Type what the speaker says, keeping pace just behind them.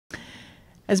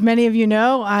As many of you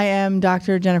know, I am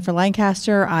Dr. Jennifer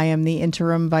Lancaster. I am the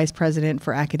Interim Vice President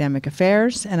for Academic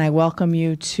Affairs, and I welcome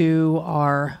you to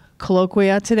our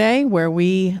colloquia today, where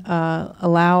we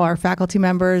allow our faculty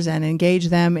members and engage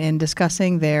them in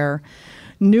discussing their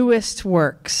newest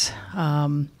works.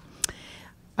 I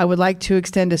would like to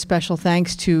extend a special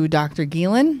thanks to Dr.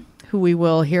 Gielen, who we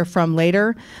will hear from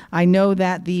later. I know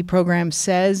that the program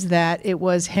says that it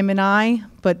was him and I,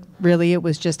 but really it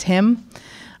was just him.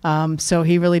 So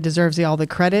he really deserves all the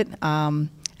credit. And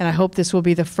I hope this will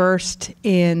be the first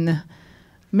in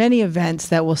many events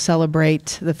that will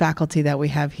celebrate the faculty that we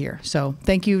have here. So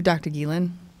thank you, Dr.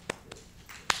 Gielen.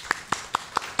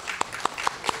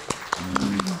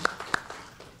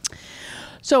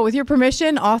 So with your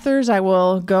permission, authors, I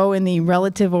will go in the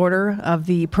relative order of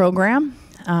the program,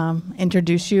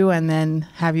 introduce you, and then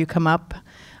have you come up.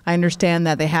 I understand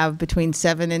that they have between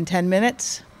 7 and 10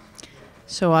 minutes.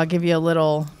 So I'll give you a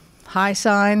little high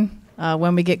sign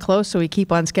when we get close, so we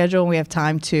keep on schedule and we have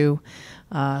time to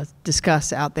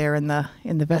discuss out there in the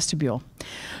vestibule.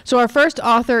 So our first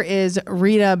author is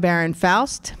Rita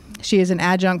Baron-Faust. She is an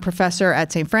adjunct professor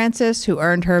at St.Francis who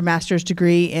earned her master's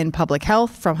degree in public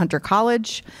health from Hunter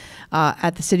College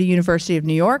at the City University of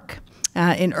New York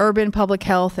in urban public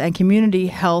health and community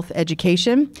health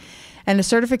education, and a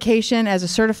certification as a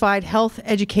certified health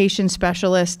education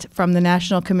specialist from the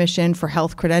National Commission for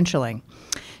Health Credentialing.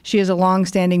 She is a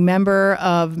longstanding member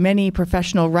of many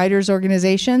professional writers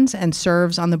organizations and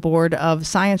serves on the board of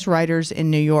Science Writers in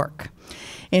New York.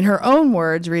 In her own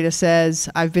words, Rita says,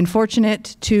 "I've been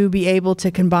fortunate to be able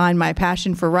to combine my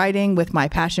passion for writing with my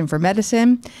passion for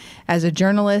medicine as a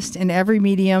journalist in every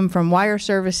medium from wire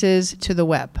services to the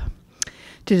web."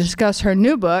 To discuss her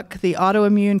new book, The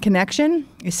Autoimmune Connection,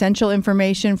 Essential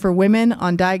Information for Women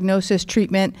on Diagnosis,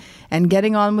 Treatment, and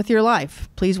Getting On with Your Life,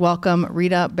 please welcome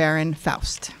Rita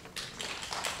Baron-Faust.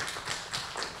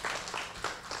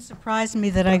 It surprised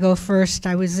me that I go first.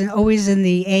 I was always in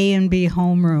the A and B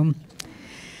homeroom.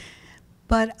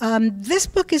 But this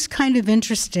book is kind of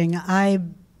interesting. I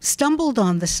stumbled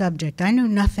on the subject. I knew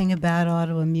nothing about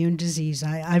autoimmune disease.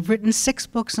 I've written 6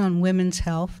 books on women's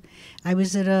health. I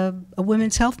was at a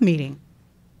women's health meeting,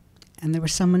 and there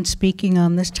was someone speaking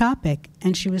on this topic,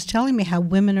 and she was telling me how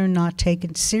women are not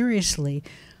taken seriously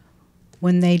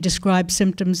when they describe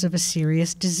symptoms of a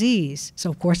serious disease.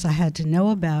 So, of course, I had to know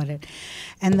about it.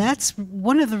 And that's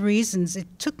one of the reasons it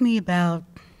took me about,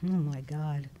 oh my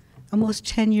God, almost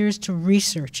 10 years to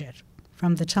research it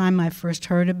from the time I first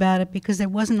heard about it, because there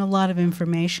wasn't a lot of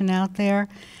information out there.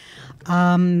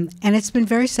 And it's been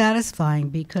very satisfying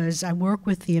because I work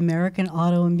with the American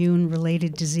Autoimmune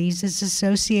Related Diseases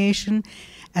Association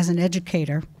as an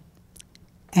educator.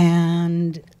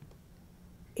 And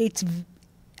it's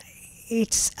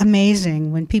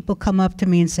amazing when people come up to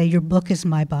me and say, "Your book is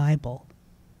my Bible."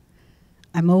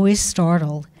 I'm always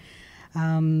startled.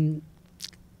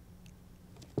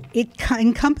 It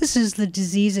encompasses the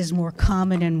diseases more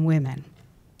common in women.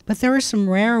 But there are some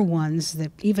rare ones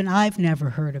that even I've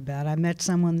never heard about. I met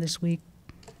someone this week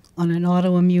on an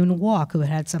autoimmune walk who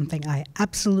had something I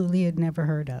absolutely had never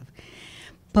heard of.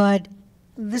 But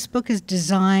this book is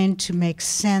designed to make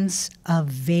sense of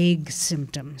vague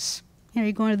symptoms. You know,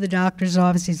 you go into the doctor's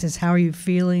office, he says, "How are you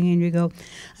feeling?" And you go,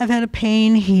 "I've had a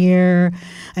pain here,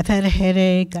 I've had a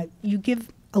headache." You give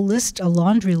a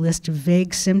laundry list of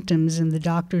vague symptoms, and the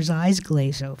doctor's eyes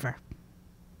glaze over.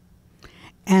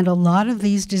 And a lot of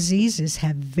these diseases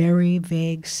have very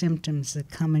vague symptoms that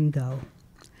come and go.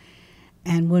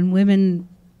 And when women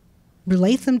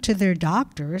relate them to their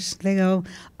doctors, they go,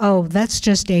 "Oh, that's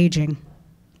just aging.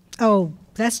 Oh,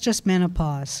 that's just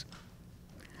menopause.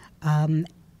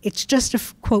 It's just a,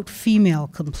 quote, female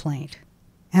complaint."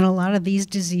 And a lot of these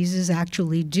diseases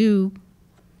actually do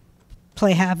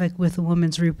play havoc with a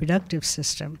woman's reproductive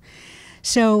system.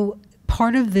 So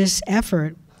part of this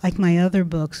effort, like my other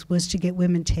books, was to get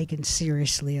women taken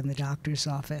seriously in the doctor's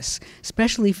office,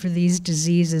 especially for these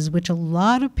diseases, which a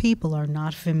lot of people are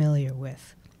not familiar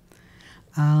with.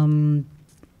 Trying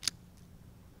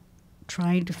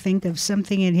to think of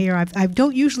something in here. I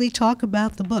don't usually talk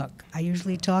about the book. I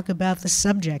usually talk about the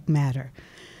subject matter.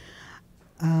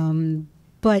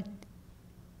 But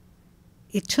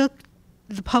it took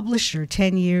the publisher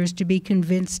 10 years to be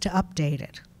convinced to update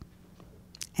it.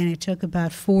 And it took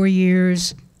about 4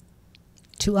 years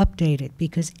to update it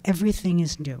because everything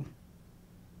is new.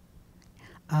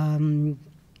 The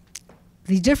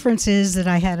difference is that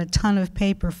I had a ton of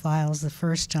paper files the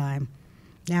first time.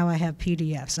 Now I have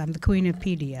PDFs. I'm the queen of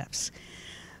PDFs.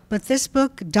 But this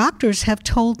book, doctors have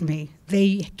told me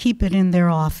they keep it in their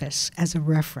office as a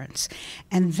reference.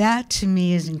 And that, to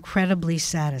me, is incredibly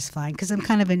satisfying, because I'm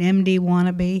kind of an MD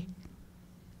wannabe.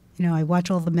 You know, I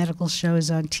watch all the medical shows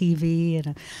on TV,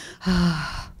 and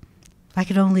if I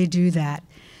could only do that.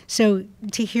 So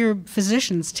to hear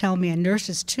physicians tell me, and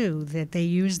nurses too, that they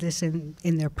use this in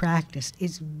their practice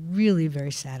is really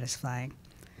very satisfying.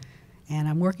 And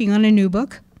I'm working on a new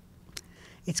book.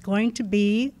 It's going to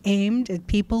be aimed at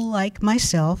people like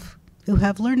myself who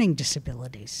have learning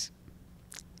disabilities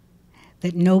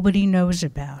that nobody knows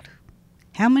about.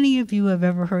 How many of you have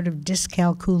ever heard of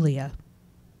dyscalculia?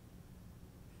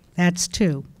 That's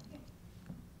 2.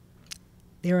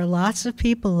 There are lots of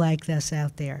people like this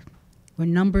out there. We're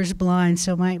numbers blind.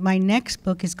 So my next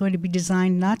book is going to be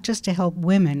designed not just to help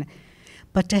women,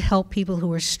 but to help people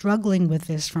who are struggling with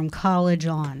this from college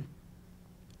on.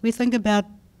 We think about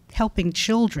helping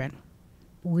children,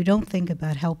 but we don't think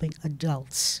about helping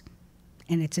adults.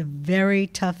 And it's a very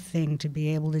tough thing to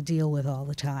be able to deal with all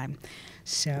the time.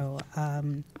 So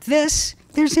there's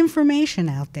information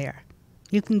out there.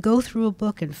 You can go through a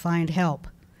book and find help.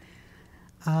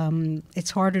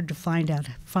 It's harder to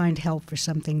find help for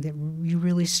something that you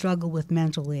really struggle with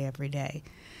mentally every day.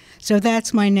 So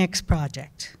that's my next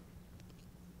project.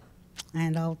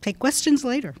 And I'll take questions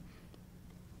later.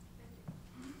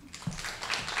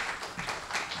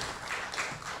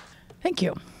 Thank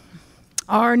you.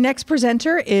 Our next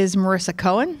presenter is Marisa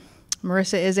Cohen.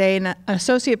 Marisa is an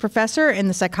associate professor in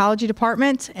the psychology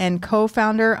department and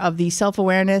co-founder of the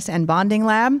Self-Awareness and Bonding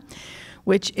Lab,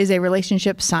 which is a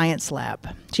relationship science lab.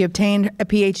 She obtained a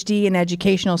PhD in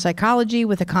educational psychology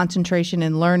with a concentration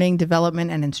in learning,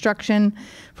 development, and instruction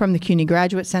from the CUNY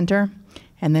Graduate Center,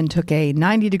 and then took a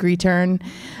 90-degree turn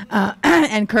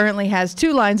and currently has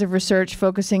 2 lines of research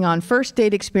focusing on first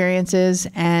date experiences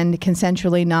and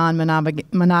consensually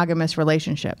non-monogamous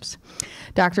relationships.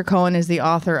 Dr. Cohen is the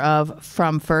author of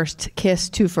From First Kiss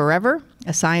to Forever,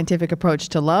 A Scientific Approach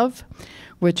to Love,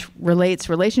 which relates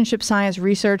relationship science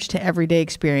research to everyday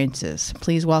experiences.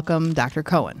 Please welcome Dr.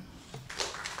 Cohen.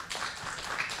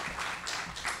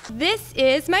 This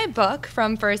is my book,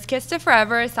 From First Kiss to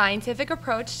Forever, A Scientific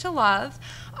Approach to Love.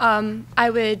 I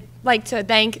would like to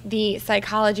thank the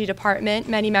psychology department.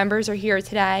 Many members are here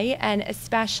today, and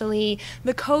especially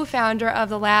the co-founder of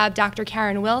the lab, Dr.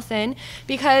 Karen Wilson,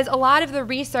 because a lot of the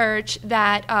research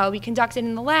that we conducted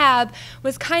in the lab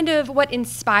was kind of what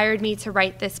inspired me to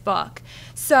write this book.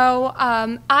 So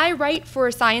I write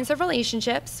for Science of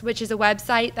Relationships, which is a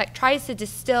website that tries to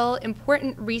distill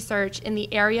important research in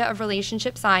the area of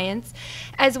relationship science,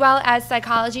 as well as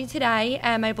Psychology Today,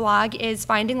 and my blog is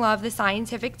Finding Love, the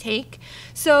Scientific Take.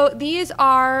 So these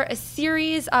are a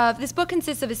series of, this book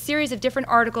consists of a series of different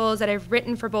articles that I've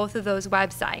written for both of those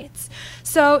websites.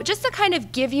 So just to kind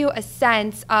of give you a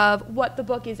sense of what the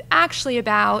book is actually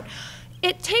about,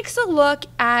 it takes a look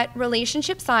at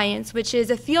relationship science, which is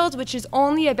a field which is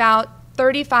only about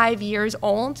 35 years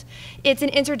old. It's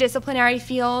an interdisciplinary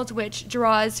field which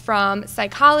draws from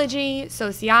psychology,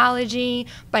 sociology,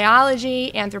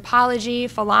 biology, anthropology,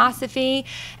 philosophy,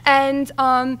 and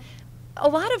a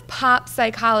lot of pop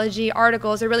psychology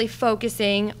articles are really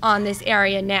focusing on this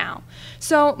area now.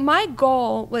 So my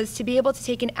goal was to be able to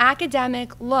take an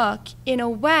academic look in a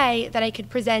way that I could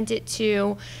present it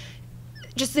to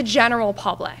just the general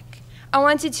public. I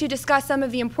wanted to discuss some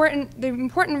of the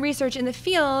important research in the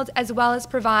field, as well as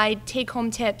provide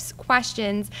take-home tips,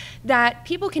 questions that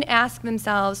people can ask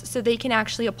themselves so they can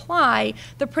actually apply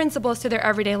the principles to their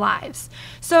everyday lives.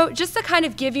 So just to kind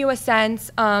of give you a sense,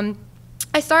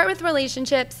 I start with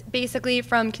relationships basically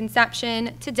from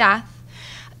conception to death.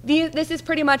 This is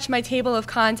pretty much my table of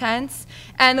contents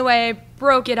and the way I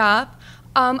broke it up.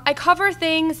 I cover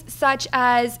things such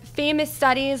as famous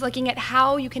studies looking at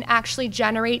how you can actually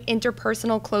generate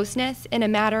interpersonal closeness in a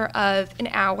matter of an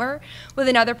hour with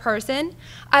another person.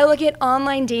 I look at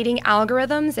online dating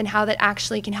algorithms and how that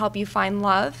actually can help you find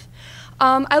love.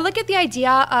 I look at the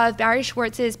idea of Barry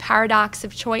Schwartz's paradox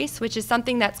of choice, which is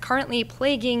something that's currently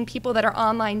plaguing people that are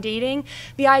online dating.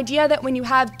 The idea that when you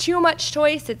have too much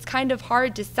choice, it's kind of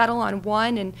hard to settle on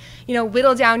one and,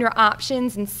 whittle down your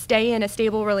options and stay in a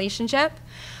stable relationship.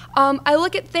 I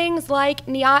look at things like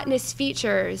neotenous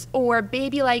features or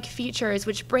baby-like features,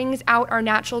 which brings out our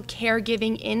natural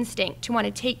caregiving instinct to want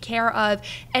to take care of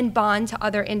and bond to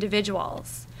other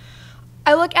individuals.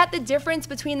 I look at the difference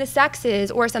between the sexes,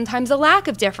 or sometimes the lack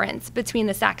of difference between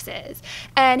the sexes,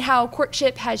 and how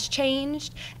courtship has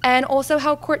changed, and also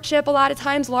how courtship a lot of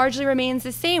times largely remains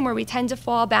the same, where we tend to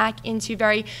fall back into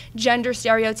very gender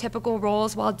stereotypical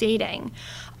roles while dating.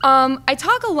 I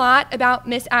talk a lot about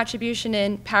misattribution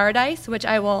in Paradise, which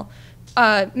I will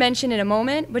mention in a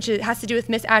moment, which has to do with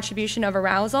misattribution of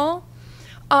arousal.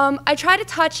 I try to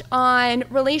touch on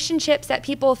relationships that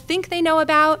people think they know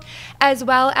about, as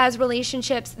well as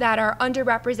relationships that are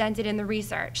underrepresented in the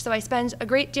research. So I spend a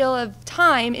great deal of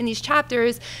time in these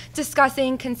chapters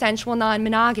discussing consensual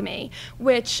non-monogamy,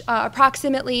 which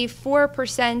approximately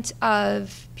 4%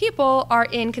 of people are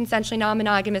in consensually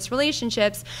non-monogamous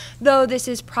relationships, though this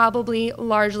is probably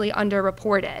largely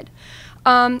underreported.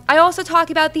 I also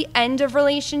talk about the end of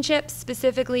relationships,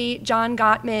 specifically John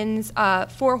Gottman's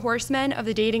 4 Horsemen of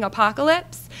the Dating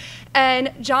Apocalypse.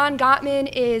 And John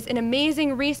Gottman is an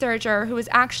amazing researcher who is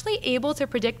actually able to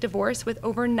predict divorce with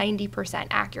over 90%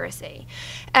 accuracy.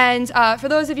 And for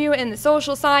those of you in the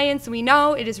social science, we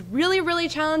know it is really, really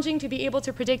challenging to be able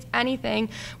to predict anything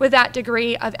with that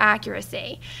degree of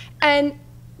accuracy. And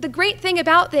the great thing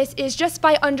about this is just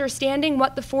by understanding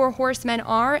what the 4 horsemen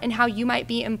are and how you might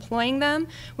be employing them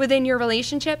within your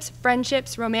relationships,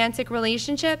 friendships, romantic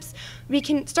relationships, we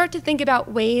can start to think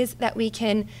about ways that we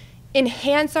can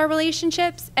enhance our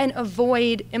relationships and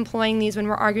avoid employing these when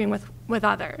we're arguing with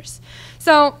others.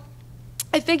 So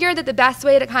I figured that the best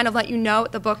way to kind of let you know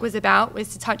what the book was about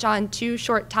was to touch on 2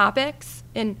 short topics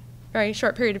in a very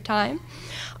short period of time.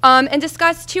 And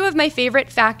discuss 2 of my favorite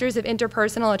factors of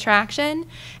interpersonal attraction.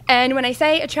 And when I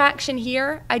say attraction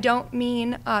here, I don't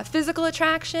mean physical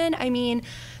attraction. I mean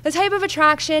the type of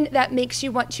attraction that makes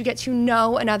you want to get to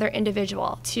know another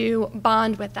individual, to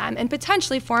bond with them, and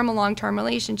potentially form a long-term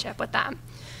relationship with them.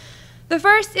 The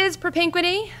first is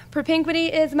propinquity.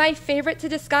 Propinquity is my favorite to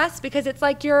discuss because it's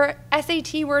like your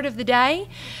SAT word of the day.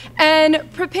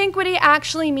 And propinquity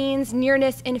actually means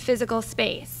nearness in physical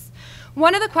space.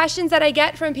 One of the questions that I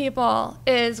get from people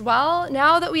is, well,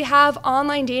 now that we have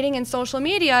online dating and social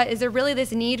media, is there really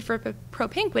this need for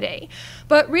propinquity?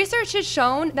 But research has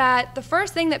shown that the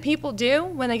first thing that people do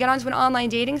when they get onto an online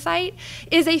dating site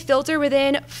is they filter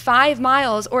within 5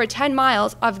 miles or 10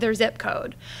 miles of their zip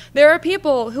code. There are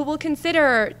people who will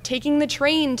consider taking the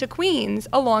train to Queens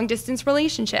a long-distance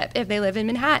relationship if they live in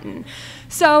Manhattan.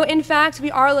 So in fact,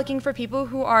 we are looking for people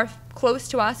who are close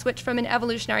to us, which from an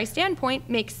evolutionary standpoint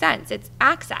makes sense. It's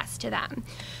access to them.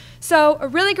 So a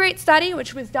really great study,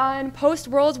 which was done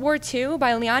post-World War II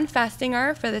by Leon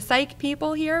Festinger. For the psych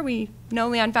people here, we know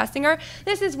Leon Festinger.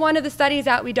 This is one of the studies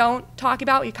that we don't talk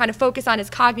about. We kind of focus on his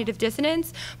cognitive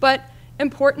dissonance, but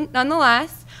important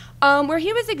nonetheless, where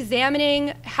he was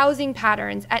examining housing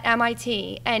patterns at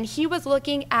MIT, and he was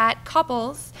looking at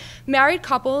couples, married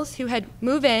couples who had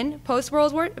moved in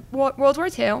post-World War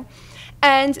II,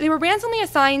 and they were randomly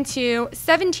assigned to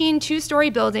 17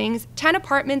 2-story buildings, 10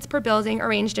 apartments per building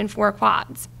arranged in 4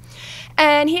 quads.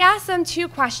 And he asked them 2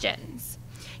 questions.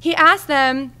 He asked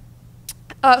them,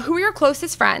 who are your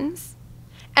closest friends?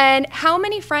 And how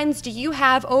many friends do you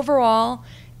have overall?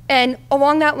 And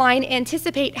along that line,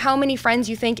 anticipate how many friends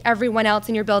you think everyone else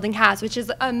in your building has, which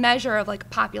is a measure of like a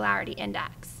popularity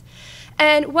index.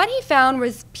 And what he found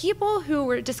was people who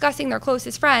were discussing their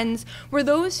closest friends were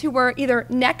those who were either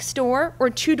next door or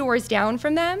 2 doors down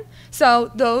from them,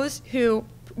 so those who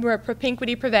where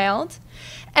propinquity prevailed.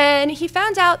 And he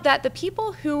found out that the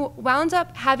people who wound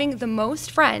up having the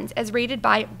most friends, as rated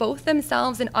by both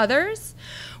themselves and others,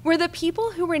 were the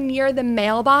people who were near the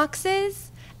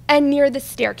mailboxes and near the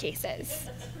staircases.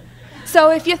 So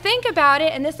if you think about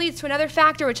it, and this leads to another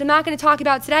factor, which I'm not going to talk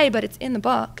about today, but it's in the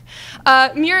book,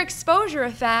 mere exposure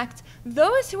effect,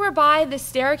 those who were by the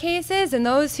staircases and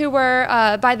those who were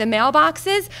by the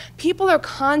mailboxes, people are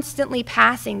constantly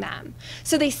passing them.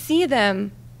 So they see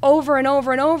them over and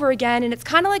over and over again, and it's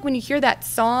kind of like when you hear that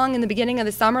song in the beginning of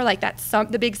the summer, like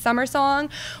the big summer song,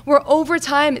 where over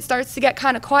time it starts to get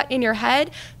kind of caught in your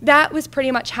head. That was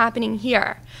pretty much happening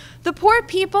here. The poor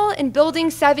people in Building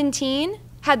 17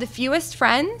 had the fewest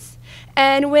friends,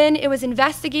 and when it was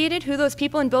investigated who those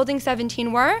people in Building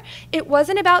 17 were, it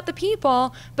wasn't about the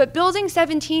people, but Building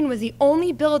 17 was the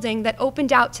only building that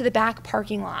opened out to the back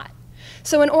parking lot.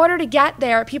 So in order to get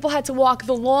there, people had to walk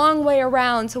the long way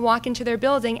around to walk into their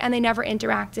building, and they never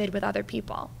interacted with other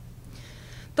people.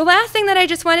 The last thing that I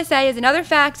just want to say is another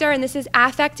factor, and this is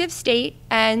affective state,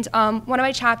 and one of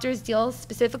my chapters deals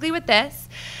specifically with this.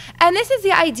 And this is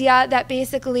the idea that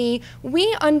basically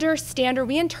we understand or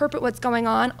we interpret what's going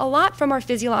on a lot from our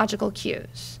physiological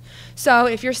cues. So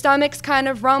if your stomach's kind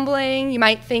of rumbling, you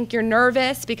might think you're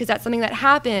nervous because that's something that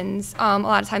happens a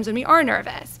lot of times when we are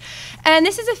nervous. And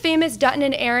this is a famous Dutton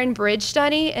and Aaron Bridge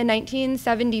study in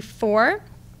 1974.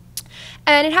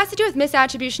 And it has to do with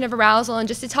misattribution of arousal. And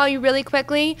just to tell you really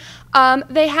quickly,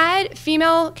 they had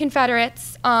female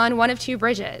Confederates on one of two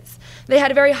bridges. They had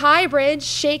a very high bridge,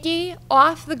 shaky,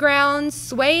 off the ground,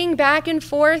 swaying back and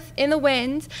forth in the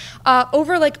wind,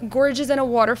 over like gorges and a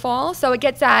waterfall. So it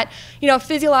gets that,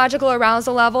 physiological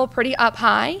arousal level pretty up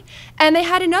high. And they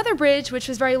had another bridge which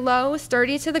was very low,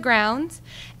 sturdy to the ground.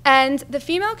 And the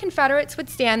female Confederates would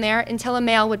stand there until a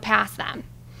male would pass them.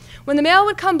 When the male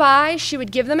would come by, she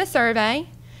would give them a survey,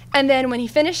 and then when he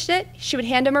finished it, she would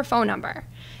hand him her phone number.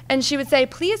 And she would say,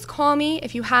 please call me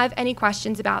if you have any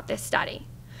questions about this study.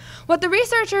 What the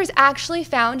researchers actually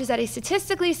found is that a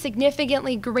statistically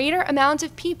significantly greater amount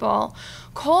of people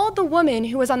called the woman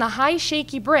who was on the high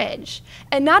shaky bridge,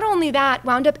 and not only that,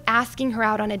 wound up asking her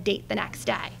out on a date the next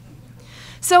day.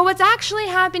 So what's actually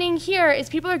happening here is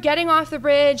people are getting off the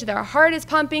bridge, their heart is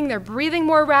pumping, they're breathing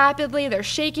more rapidly, they're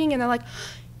shaking, and they're like,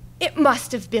 it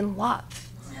must have been love.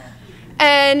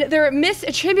 And they're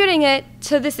misattributing it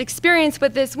to this experience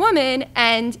with this woman,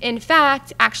 and in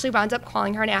fact, actually wound up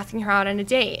calling her and asking her out on a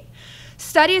date.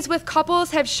 Studies with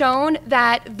couples have shown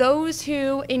that those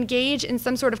who engage in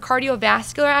some sort of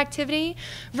cardiovascular activity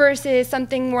versus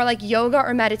something more like yoga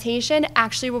or meditation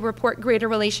actually will report greater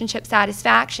relationship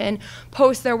satisfaction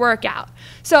post their workout.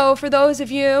 So for those of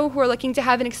you who are looking to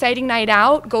have an exciting night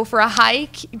out, go for a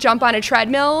hike, jump on a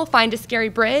treadmill, find a scary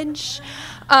bridge.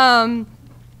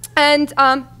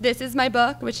 This is my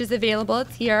book, which is available.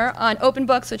 It's here on Open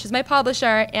Books, which is my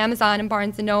publisher, Amazon and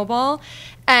Barnes & Noble.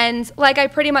 And like I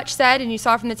pretty much said, and you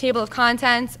saw from the table of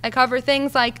contents, I cover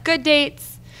things like good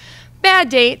dates, bad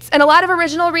dates, and a lot of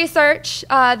original research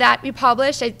that we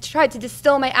published. I tried to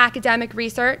distill my academic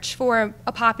research for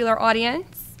a popular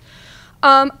audience.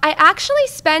 I actually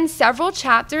spend several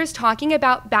chapters talking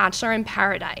about Bachelor in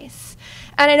Paradise.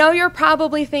 And I know you're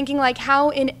probably thinking, like, how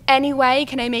in any way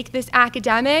can I make this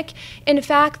academic? In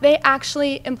fact, they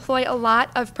actually employ a lot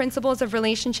of principles of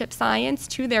relationship science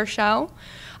to their show.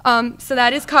 So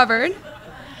that is covered.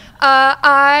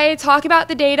 I talk about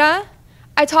the data.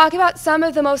 I talk about some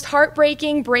of the most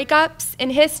heartbreaking breakups in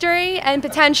history and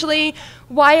potentially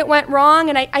why it went wrong.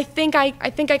 And I think I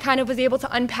kind of was able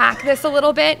to unpack this a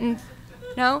little bit, and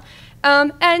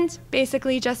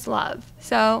basically just love.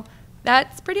 So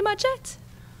that's pretty much it.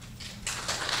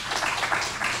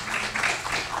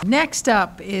 Next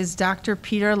up is Dr.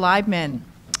 Peter Leibman.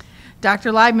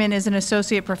 Dr. Leibman is an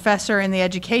associate professor in the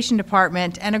education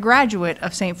department and a graduate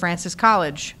of St.Francis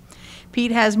College.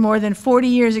 Pete has more than 40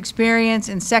 years experience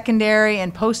in secondary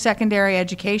and post-secondary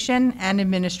education and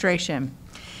administration.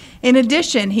 In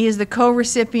addition, he is the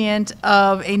co-recipient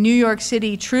of a New York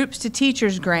City Troops to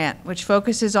Teachers grant, which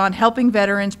focuses on helping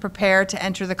veterans prepare to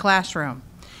enter the classroom.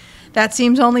 That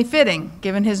seems only fitting,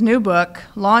 given his new book,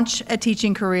 Launch a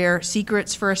Teaching Career,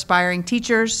 Secrets for Aspiring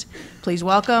Teachers. Please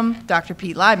welcome Dr.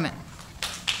 Pete Leibman.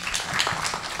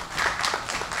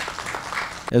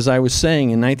 As I was saying,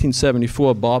 in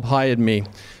 1974, Bob hired me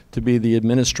to be the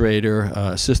administrator,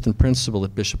 assistant principal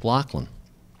at Bishop Lachlan.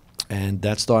 And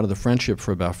that started the friendship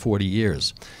for about 40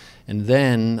 years. And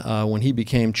then when he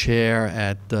became chair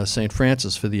at St.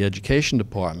 Francis for the education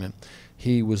department,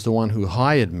 he was the one who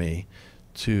hired me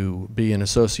to be an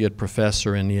associate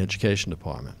professor in the education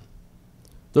department.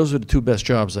 Those were the two best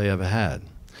jobs I ever had.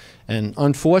 And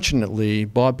unfortunately,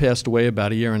 Bob passed away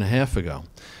about 1.5 years ago,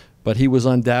 but he was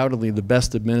undoubtedly the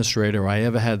best administrator I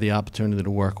ever had the opportunity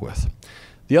to work with.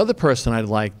 The other person I'd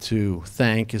like to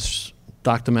thank is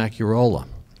Dr. Macchiarola.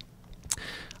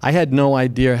 I had no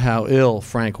idea how ill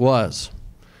Frank was,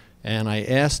 and I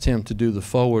asked him to do the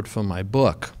foreword for my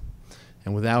book,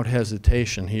 and without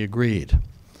hesitation, he agreed.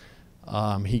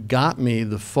 He got me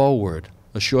the foreword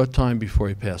a short time before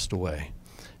he passed away,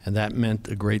 and that meant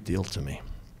a great deal to me.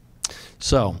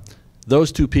 So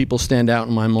those two people stand out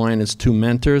in my mind as two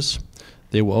mentors.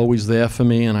 They were always there for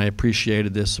me, and I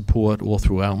appreciated their support all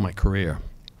throughout my career.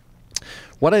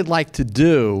 What I'd like to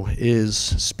do is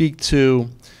speak to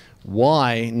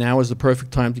why now is the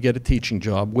perfect time to get a teaching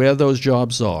job, where those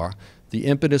jobs are, the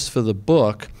impetus for the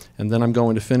book, and then I'm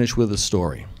going to finish with a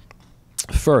story.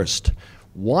 First,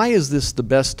 why is this the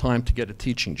best time to get a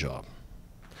teaching job?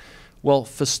 Well,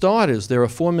 for starters, there are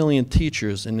 4 million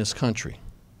teachers in this country.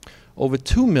 Over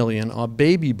 2 million are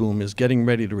baby boomers getting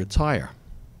ready to retire.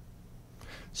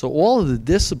 So all of the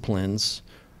disciplines,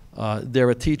 there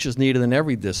are teachers needed in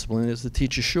every discipline. There's the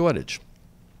teacher shortage.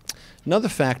 Another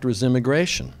factor is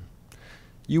immigration.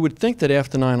 You would think that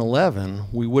after 9/11,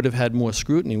 we would have had more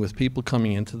scrutiny with people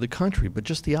coming into the country, but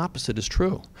just the opposite is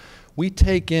true. We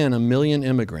take in 1 million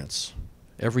immigrants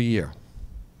every year.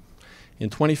 In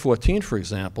 2014, for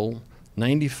example,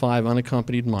 95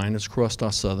 unaccompanied minors crossed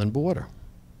our southern border.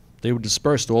 They were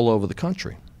dispersed all over the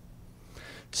country.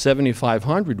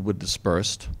 7,500 were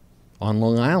dispersed on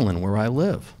Long Island, where I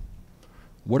live.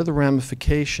 What are the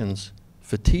ramifications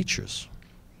for teachers?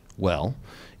 Well,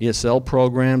 ESL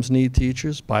programs need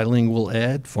teachers, bilingual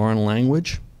ed, foreign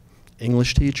language,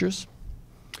 English teachers.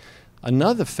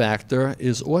 Another factor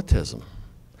is autism.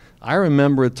 I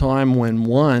remember a time when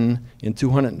 1 in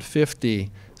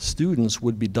 250 students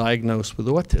would be diagnosed with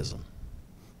autism.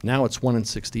 Now it's 1 in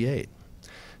 68.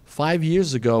 5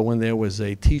 years ago, when there was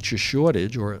a teacher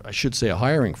shortage, or I should say a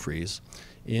hiring freeze,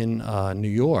 in New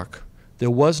York,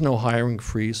 there was no hiring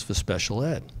freeze for special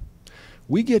ed.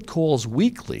 We get calls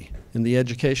weekly in the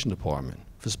education department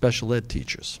for special ed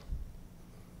teachers.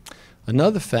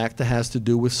 Another factor has to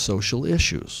do with social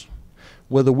issues.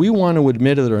 Whether we want to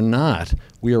admit it or not,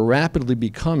 we are rapidly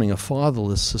becoming a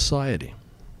fatherless society.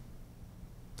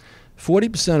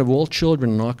 40% of all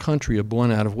children in our country are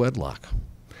born out of wedlock.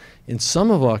 In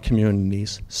some of our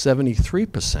communities,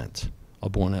 73% are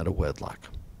born out of wedlock.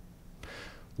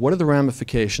 What are the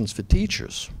ramifications for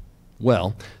teachers?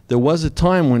 Well, there was a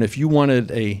time when if you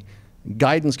wanted a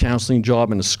guidance counseling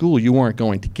job in a school, you weren't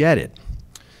going to get it.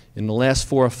 In the last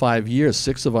 4 or 5 years,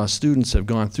 6 of our students have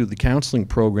gone through the counseling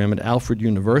program at Alfred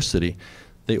University.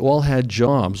 They all had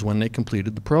jobs when they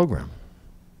completed the program.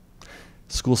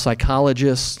 School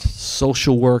psychologists,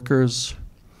 social workers,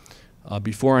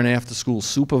 before and after school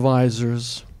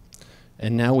supervisors,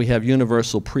 and now we have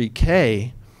universal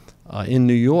pre-K in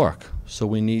New York, so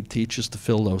we need teachers to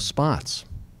fill those spots.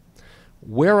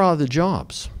 Where are the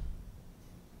jobs?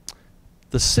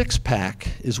 The six-pack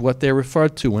is what they refer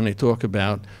to when they talk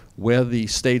about where the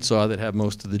states are that have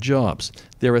most of the jobs.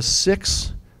 There are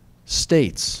 6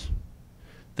 states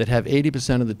that have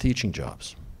 80% of the teaching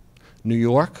jobs: New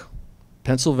York,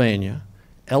 Pennsylvania,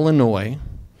 Illinois,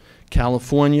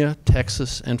 California,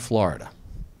 Texas, and Florida.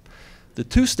 The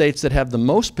 2 states that have the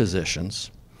most positions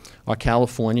are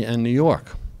California and New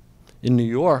York. In New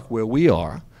York, where we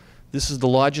are, this is the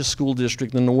largest school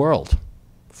district in the world,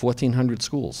 1,400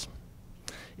 schools.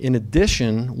 In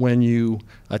addition, when you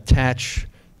attach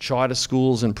charter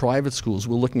schools and private schools,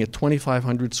 we're looking at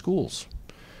 2,500 schools.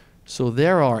 So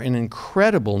there are an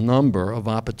incredible number of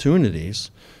opportunities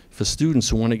for students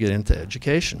who want to get into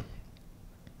education.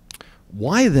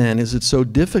 Why then is it so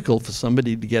difficult for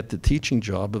somebody to get the teaching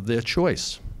job of their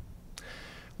choice?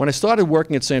 When I started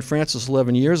working at St.Francis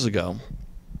 11 years ago,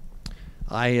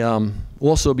 I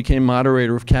also became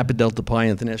moderator of Kappa Delta Pi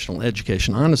International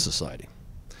Education Honor Society.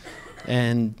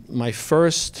 And my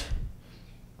first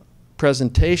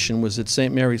presentation was at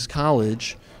St. Mary's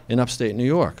College in upstate New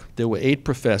York. There were 8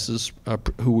 professors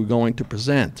who were going to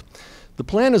present. The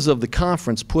planners of the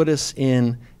conference put us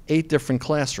in 8 different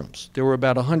classrooms. There were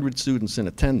about 100 students in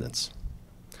attendance.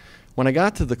 When I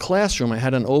got to the classroom, I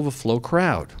had an overflow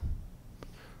crowd.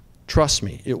 Trust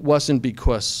me, it wasn't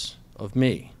because of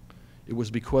me. It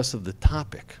was because of the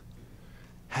topic.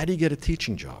 How do you get a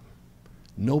teaching job?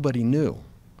 Nobody knew.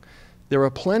 There are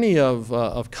plenty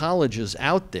of colleges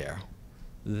out there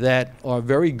that are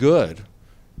very good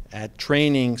at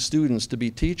training students to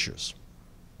be teachers,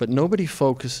 but nobody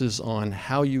focuses on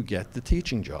how you get the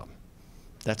teaching job.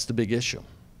 That's the big issue.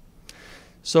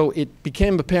 So it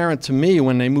became apparent to me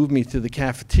when they moved me to the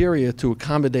cafeteria to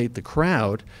accommodate the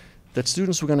crowd that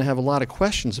students were going to have a lot of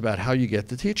questions about how you get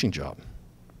the teaching job.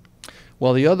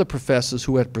 While the other professors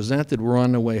who had presented were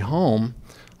on their way home,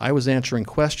 I was answering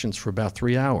questions for about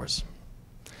 3 hours.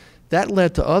 That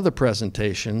led to other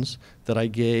presentations that I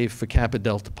gave for Kappa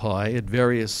Delta Pi at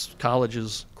various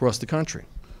colleges across the country.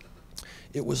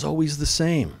 It was always the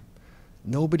same.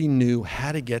 Nobody knew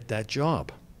how to get that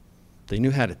job. They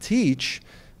knew how to teach,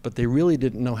 but they really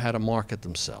didn't know how to market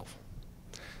themselves.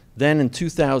 Then in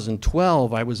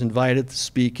 2012, I was invited to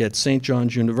speak at St.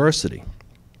 John's University.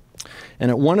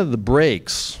 And at one of the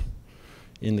breaks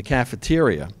in the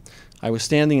cafeteria, I was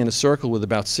standing in a circle with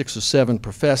about 6 or 7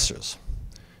 professors.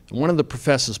 And one of the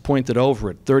professors pointed over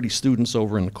at 30 students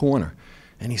over in the corner,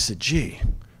 and he said, "Gee,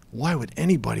 why would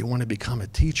anybody want to become a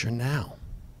teacher now?"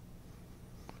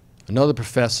 Another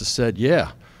professor said,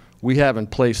 "Yeah, we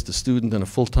haven't placed a student in a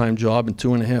full-time job in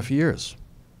 2.5 years."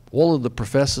 All of the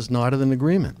professors nodded in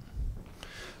agreement.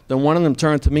 Then one of them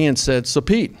turned to me and said, "So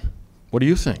Pete, what do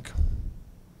you think?"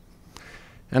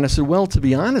 And I said, "Well, to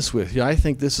be honest with you, I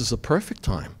think this is a perfect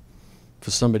time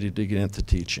for somebody to get into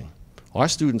teaching. Our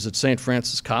students at St.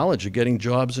 Francis College are getting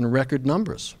jobs in record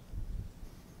numbers."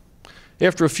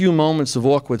 After a few moments of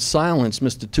awkward silence,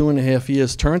 Mr. 2.5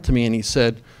 years turned to me and he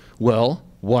said, "Well,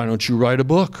 why don't you write a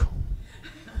book?"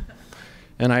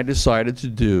 And I decided to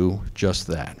do just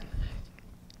that.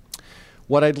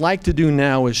 What I'd like to do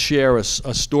now is share a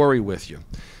story with you.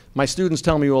 My students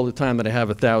tell me all the time that I have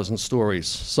 1,000 stories,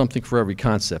 something for every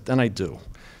concept, and I do.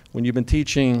 When you've been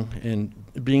teaching and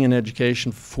being in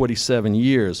education for 47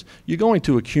 years, you're going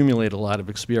to accumulate a lot of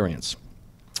experience.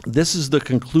 This is the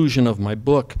conclusion of my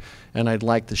book, and I'd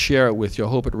like to share it with you. I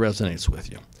hope it resonates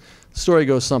with you. The story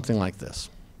goes something like this.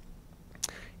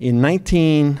 In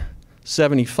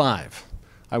 1975,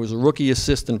 I was a rookie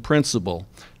assistant principal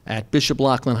at Bishop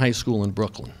Loughlin High School in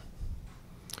Brooklyn.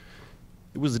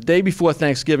 It was the day before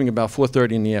Thanksgiving, about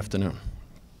 4:30 in the afternoon.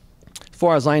 As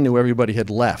far as I knew, everybody had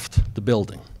left the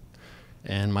building.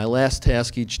 And my last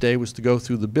task each day was to go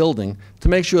through the building to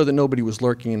make sure that nobody was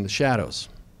lurking in the shadows.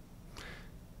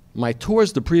 My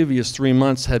tours the previous 3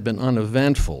 months had been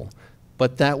uneventful,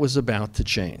 but that was about to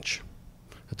change.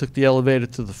 I took the elevator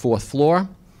to the 4th floor,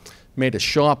 made a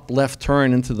sharp left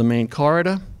turn into the main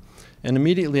corridor, and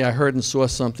immediately I heard and saw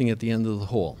something at the end of the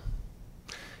hall.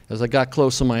 As I got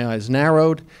closer, my eyes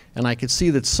narrowed, and I could see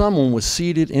that someone was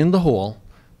seated in the hall,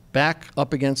 back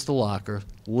up against the locker,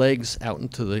 legs out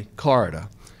into the corridor.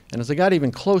 And as I got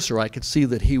even closer, I could see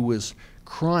that he was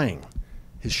crying.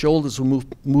 His shoulders were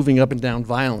moving up and down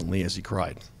violently as he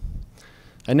cried.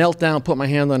 I knelt down, put my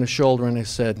hand on his shoulder, and I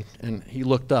said, and he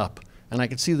looked up, and I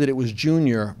could see that it was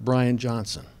Junior Brian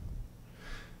Johnson.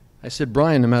 I said,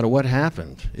 "Brian, no matter what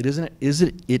happened, it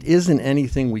isn't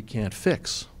anything we can't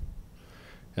fix."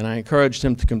 And I encouraged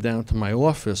him to come down to my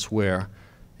office where,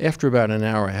 after about an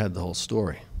hour, I had the whole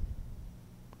story.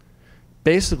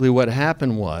 Basically, what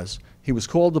happened was he was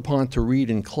called upon to read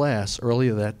in class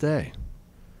earlier that day,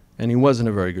 and he wasn't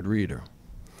a very good reader.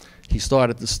 He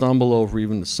started to stumble over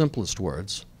even the simplest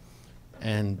words,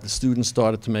 and the students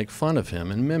started to make fun of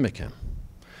him and mimic him.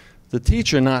 The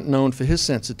teacher, not known for his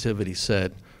sensitivity,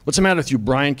 said, "What's the matter with you,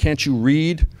 Brian? Can't you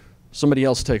read? Somebody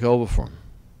else take over for him."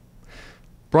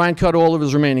 Brian cut all of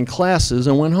his remaining classes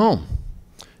and went home.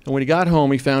 And when he got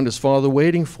home, he found his father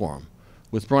waiting for him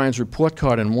with Brian's report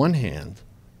card in one hand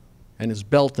and his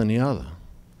belt in the other.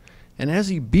 And as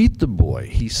he beat the boy,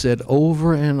 he said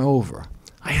over and over,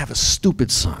 "I have a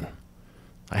stupid son.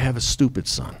 I have a stupid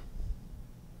son."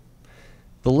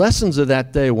 The lessons of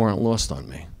that day weren't lost on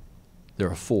me. There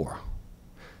are 4.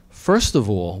 First of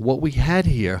all, what we had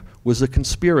here was a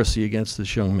conspiracy against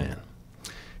this young man.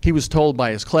 He was told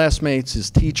by his classmates, his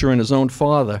teacher, and his own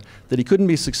father that he couldn't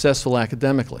be successful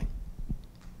academically.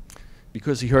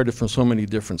 Because he heard it from so many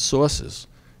different sources,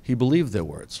 he believed their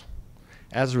words.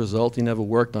 As a result, he never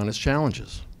worked on his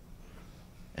challenges.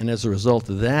 And as a result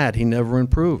of that, he never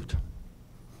improved.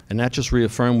 And that just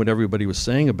reaffirmed what everybody was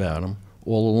saying about him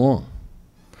all along.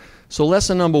 So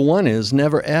lesson number 1 is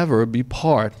never ever be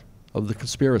part of the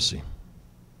conspiracy.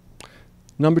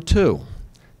 Number 2,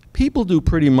 people do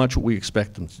pretty much what we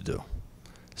expect them to do.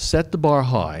 Set the bar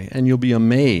high, and you'll be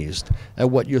amazed at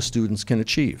what your students can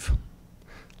achieve.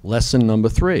 Lesson number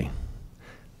 3,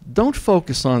 don't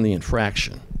focus on the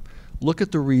infraction. Look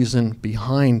at the reason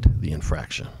behind the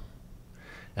infraction.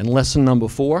 And lesson number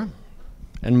 4,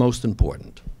 and most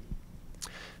important,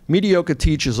 mediocre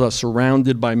teachers are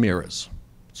surrounded by mirrors.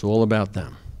 It's all about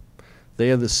them.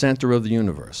 They are the center of the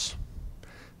universe.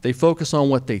 They focus on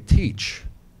what they teach,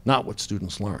 not what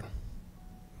students learn.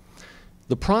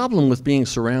 The problem with being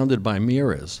surrounded by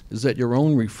mirrors is that your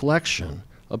own reflection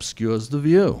obscures the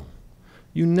view.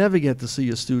 You never get to see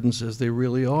your students as they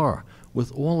really are,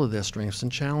 with all of their strengths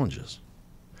and challenges.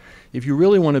 If you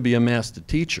really want to be a master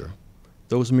teacher,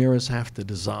 those mirrors have to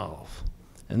dissolve,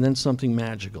 and then something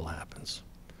magical happens.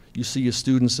 You see your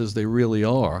students as they really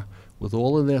are, with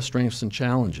all of their strengths and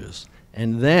challenges,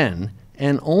 and then,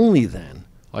 and only then,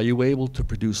 are you able to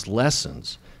produce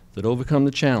lessons that overcome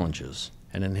the challenges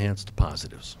and enhance the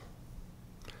positives.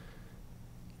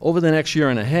 Over the next year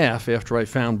and a half, after I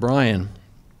found Brian,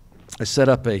 I set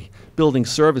up a building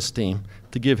service team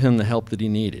to give him the help that he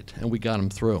needed, and we got him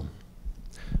through.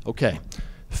 Okay,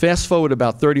 fast forward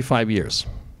about 35 years.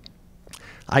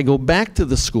 I go back to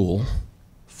the school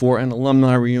for an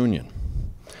alumni reunion.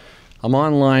 I'm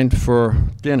online for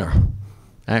dinner.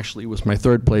 Actually, it was my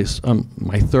third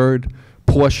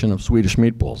portion of Swedish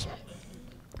meatballs.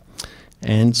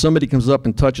 And somebody comes up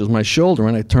and touches my shoulder,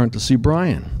 and I turn to see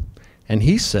Brian. And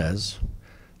he says,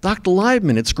 "Dr.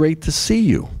 Leibman, it's great to see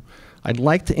you. I'd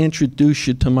like to introduce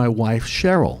you to my wife,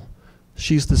 Cheryl.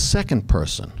 She's the second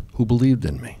person who believed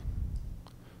in me."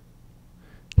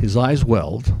 His eyes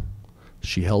welled.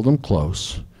 She held him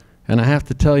close. And I have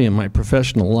to tell you, my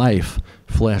professional life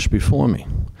flashed before me.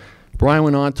 Brian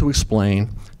went on to explain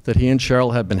that he and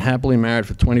Cheryl have been happily married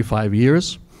for 25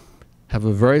 years, have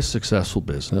a very successful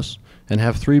business, and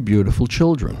have 3 beautiful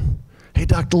children. Hey,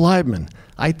 Dr. Leibman,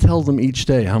 I tell them each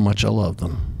day how much I love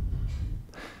them.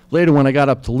 Later, when I got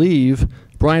up to leave,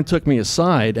 Brian took me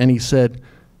aside and he said,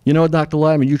 you know, Dr.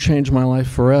 Leibman, you changed my life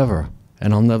forever,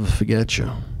 and I'll never forget you.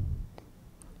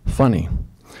 Funny,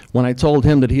 when I told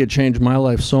him that he had changed my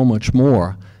life so much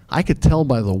more, I could tell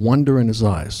by the wonder in his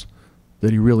eyes that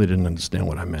he really didn't understand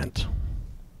what I meant.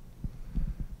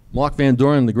 Mark Van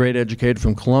Doren, the great educator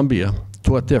from Columbia,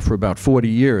 taught there for about 40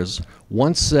 years,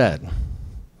 once said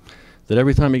that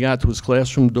every time he got to his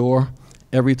classroom door,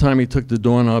 every time he took the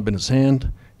doorknob in his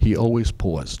hand, he always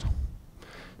paused,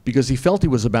 because he felt he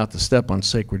was about to step on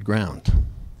sacred ground.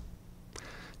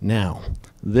 Now,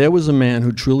 there was a man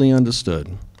who truly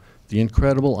understood the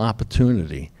incredible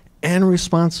opportunity and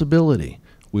responsibility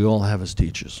we all have as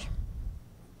teachers.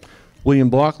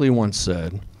 William Barclay once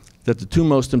said that the 2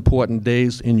 most important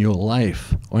days in your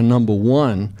life are, number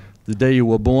 1, the day you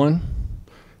were born,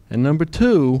 and number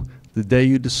 2, the day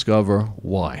you discover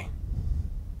why.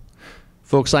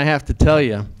 Folks, I have to tell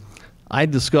you, I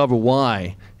discover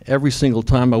why every single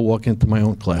time I walk into my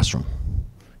own classroom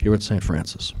here at St.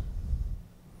 Francis.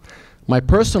 My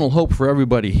personal hope for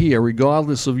everybody here,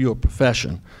 regardless of your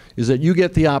profession, is that you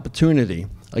get the opportunity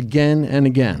again and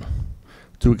again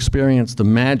to experience the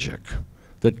magic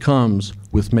that comes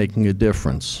with making a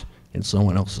difference in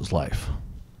someone else's life.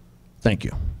 Thank you.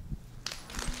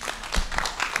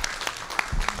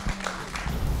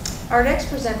 Our next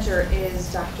presenter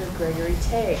is Dr. Gregory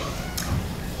Tague.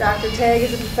 Dr. Tague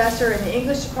is a professor in the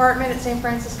English department at St.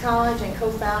 Francis College and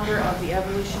co-founder of the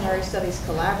Evolutionary Studies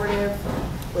Collaborative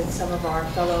with some of our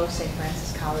fellow St.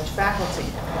 Francis College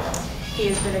faculty. He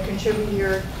has been a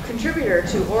contributor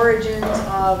to Origins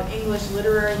of English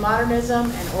Literary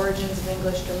Modernism and Origins of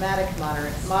English Dramatic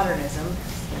Modernism,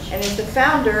 and is the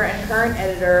founder and current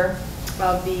editor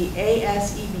of the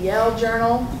ASEBL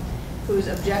Journal, whose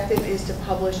objective is to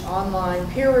publish online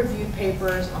peer-reviewed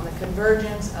papers on the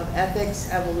convergence of ethics,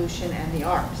 evolution, and the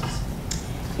arts.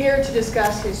 Here to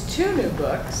discuss his 2 new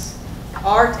books,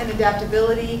 Art and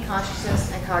Adaptability,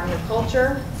 Consciousness and Cognitive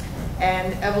Culture,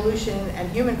 and Evolution and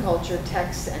Human Culture,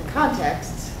 Texts and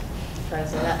Contexts. Try to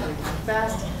say that really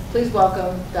fast. Please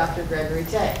welcome Dr. Gregory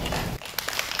Tague.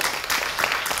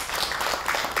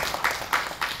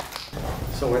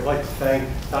 So I'd like to thank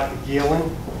Dr.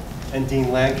 Gielen and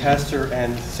Dean Lancaster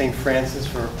and St. Francis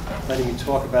for letting me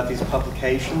talk about these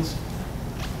publications.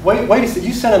 Wait a second,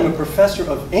 you said I'm a professor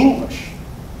of English.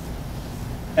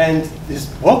 And this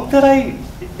book that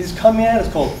is coming out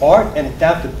is called Art and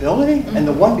Adaptability, and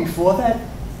the one before that,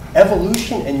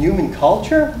 Evolution and Human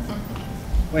Culture?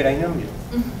 Wait, I know you.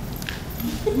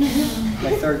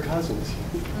 My 3rd cousin is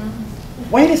here.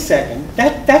 Wait a second,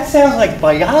 that sounds like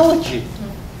biology.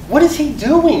 What is he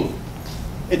doing?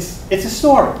 It's a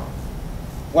story.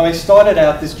 When I started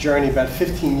out this journey about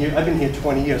 15 years, I've been here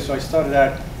 20 years, so I started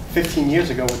out 15 years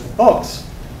ago with the books.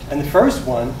 And the first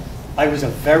one, I was a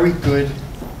very good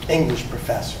English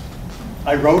professor.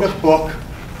 I wrote a book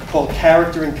called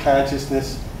Character and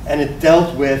Consciousness, and it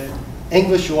dealt with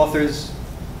English authors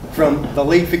from the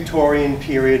late Victorian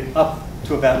period up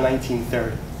to about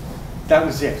 1930. That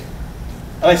was it.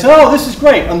 And I said, oh, this is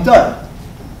great, I'm done.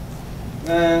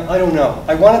 I don't know.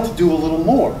 I wanted to do a little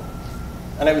more.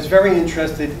 And I was very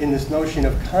interested in this notion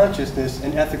of consciousness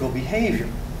and ethical behavior.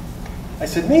 I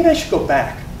said, maybe I should go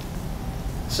back.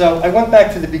 So I went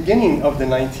back to the beginning of the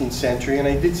 19th century, and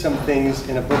I did some things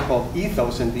in a book called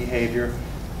Ethos and Behavior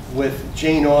with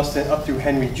Jane Austen up through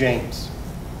Henry James.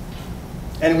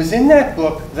 And it was in that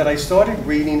book that I started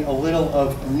reading a little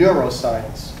of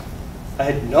neuroscience. I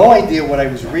had no idea what I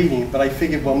was reading, but I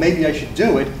figured, well, maybe I should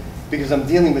do it because I'm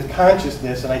dealing with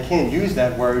consciousness, and I can't use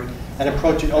that word and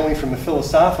approach it only from a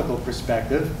philosophical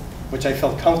perspective, which I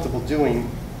felt comfortable doing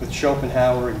with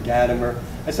Schopenhauer and Gadamer.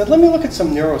 I said, let me look at some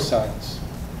neuroscience.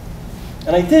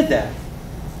 And I did that.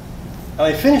 And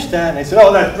I finished that, and I said,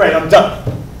 oh, that's great, I'm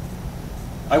done.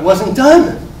 I wasn't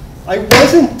done. I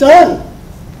wasn't done.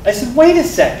 I said, wait a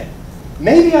second.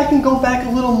 Maybe I can go back a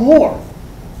little more.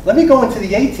 Let me go into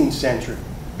the 18th century,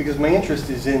 because my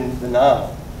interest is in the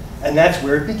novel. And that's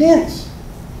where it begins.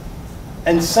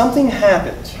 And something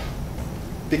happened.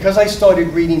 Because I started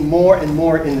reading more and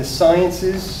more in the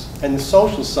sciences and the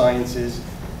social sciences,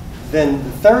 then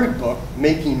the 3rd book,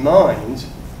 Making Mind,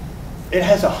 it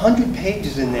has 100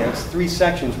 pages in there. It's 3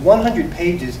 sections, 100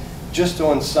 pages just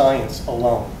on science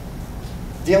alone,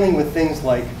 dealing with things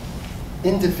like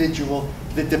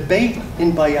the debate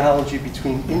in biology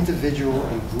between individual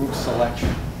and group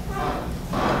selection.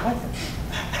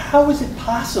 how is it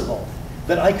possible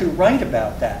that I could write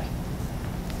about that?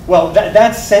 Well,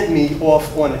 that sent me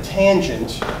off on a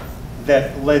tangent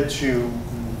that led to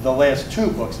the last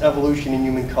two books, Evolution in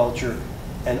Human Culture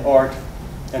and Art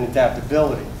and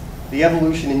Adaptability. The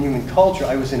Evolution in Human Culture,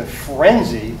 I was in a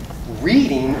frenzy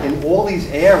reading in all these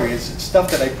areas,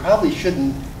 stuff that I probably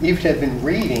shouldn't even have been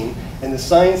reading in the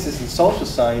sciences and social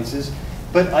sciences,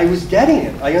 but I was getting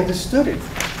it, I understood it.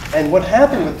 And what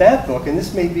happened with that book, and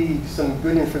this may be some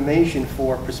good information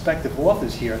for prospective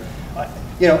authors here,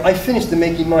 I finished The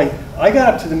Making Mind. I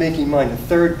got up to The Making Mind, the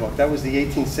third book. That was the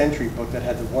 18th century book that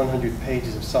had the 100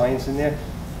 pages of science in there.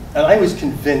 And I was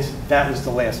convinced that was the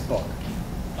last book.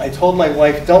 I told my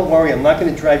wife, don't worry, I'm not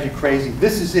going to drive you crazy.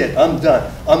 This is it. I'm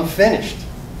done. I'm finished.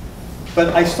 But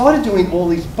I started doing all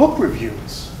these book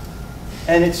reviews.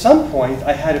 And at some point,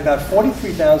 I had about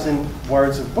 43,000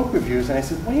 words of book reviews. And I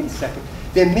said, wait a second.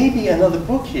 There may be another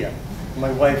book here.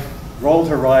 My wife rolled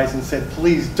her eyes and said,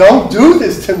 please, don't do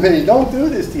this to me. Don't do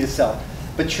this to yourself.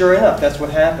 But sure enough, that's what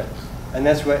happened. And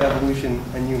that's where Evolution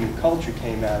and Human Culture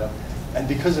came out of. And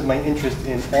because of my interest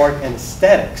in art and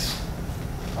aesthetics,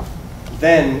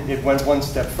 then it went one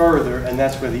step further, and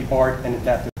that's where the art and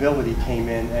adaptability came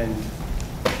in. And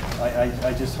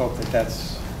I just hope that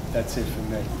that's it for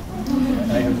me.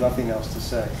 I have nothing else to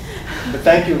say. But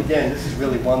thank you again. This is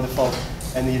really wonderful.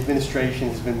 And the administration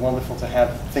has been wonderful to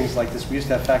have things like this. We used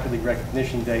to have Faculty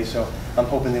Recognition Day, so I'm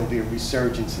hoping there'll be a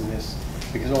resurgence in this,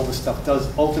 because all this stuff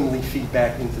does ultimately feed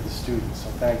back into the students. So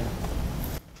thank you.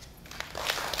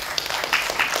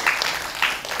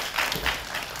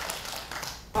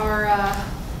 Our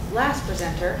last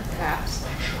presenter, perhaps,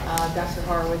 Dr.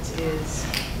 Horowitz, is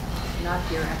not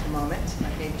here at the moment.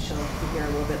 Maybe she'll be here a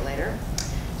little bit later.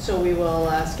 So we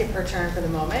will skip her turn for the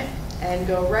moment and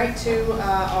go right to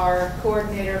our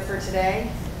coordinator for today,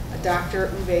 Dr.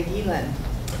 Uwe Gielen.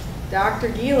 Dr.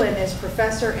 Gielen is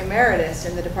Professor Emeritus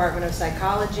in the Department of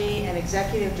Psychology and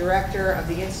Executive Director of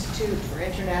the Institute for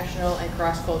International and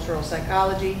Cross-Cultural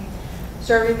Psychology,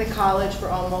 serving the college for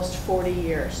almost 40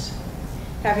 years.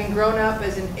 Having grown up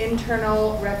as an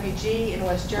internal refugee in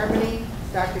West Germany,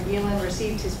 Dr. Gielen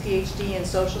received his PhD in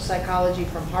social psychology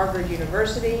from Harvard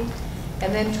University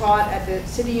and then taught at the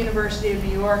City University of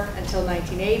New York until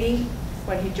 1980,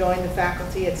 when he joined the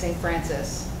faculty at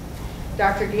St.Francis.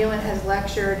 Dr. Gielen has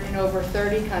lectured in over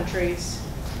 30 countries,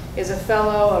 is a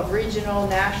fellow of regional,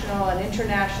 national, and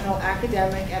international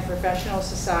academic and professional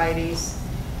societies,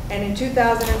 and in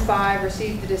 2005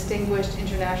 received the Distinguished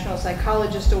International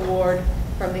Psychologist Award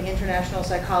from the International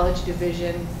Psychology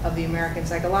Division of the American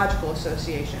Psychological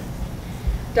Association.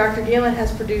 Dr. Gielen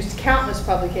has produced countless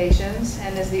publications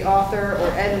and is the author or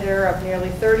editor of nearly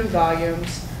 30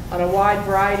 volumes on a wide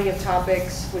variety of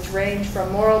topics which range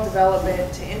from moral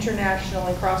development to international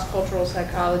and cross-cultural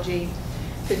psychology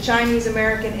to Chinese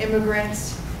American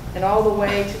immigrants and all the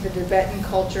way to the Tibetan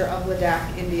culture of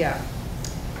Ladakh, India.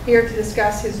 Here to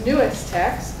discuss his newest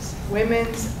texts,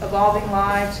 Women's Evolving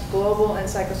Lives, Global and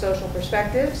Psychosocial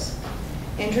Perspectives,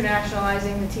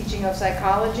 Internationalizing the Teaching of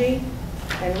Psychology,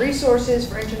 and Resources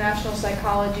for International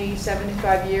Psychology,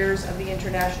 75 Years of the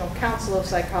International Council of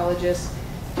Psychologists.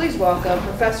 Please welcome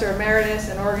Professor Emeritus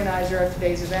and organizer of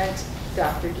today's event,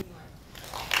 Dr. Gielen.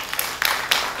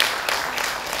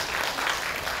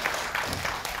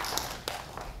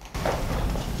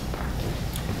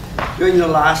 During the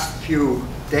last few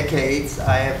decades,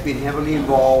 I have been heavily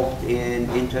involved in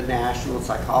international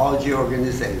psychology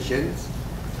organizations.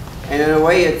 And in a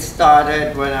way, it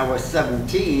started when I was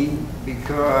 17,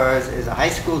 because as a high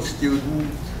school student,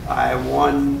 I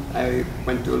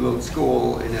went to a little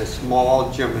school in a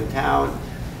small German town.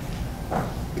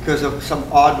 Because of some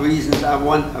odd reasons, I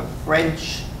won a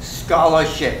French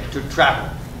scholarship to travel.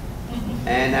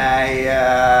 And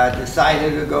I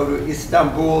decided to go to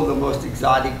Istanbul, the most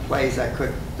exotic place I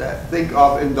could think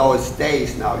of in those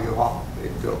days. Now you hop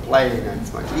into a plane and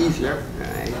it's much easier.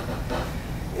 Right?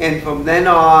 And from then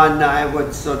on, I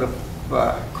would sort of,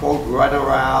 quote, run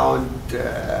around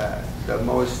the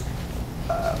most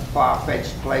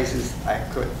far-fetched places I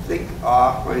could think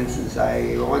of. For instance,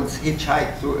 I once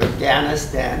hitchhiked through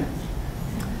Afghanistan,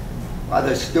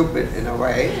 rather stupid in a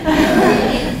way,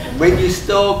 when you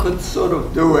still could sort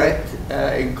of do it,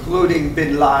 including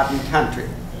Bin Laden country.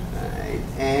 Right?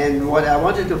 And what I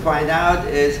wanted to find out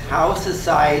is how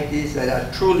societies that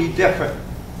are truly different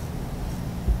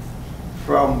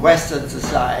from Western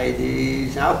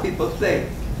societies, how people think,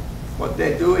 what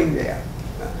they're doing there.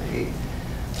 Right?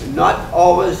 Not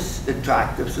always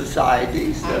attractive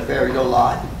societies, there varied a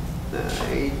lot,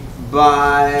 right?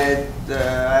 But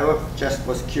I just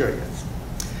was curious.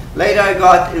 Later I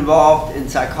got involved in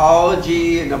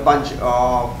psychology in a bunch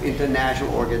of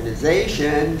international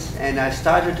organizations, and I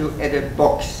started to edit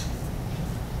books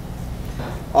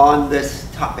on this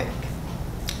topic.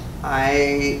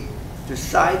 I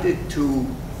decided to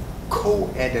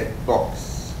co-edit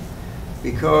books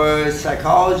because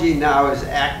psychology now is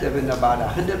active in about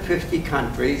 150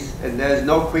 countries, and there's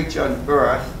no creature on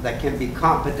earth that can be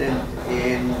competent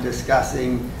in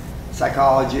discussing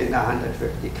psychology in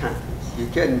 150 countries. You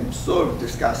can sort of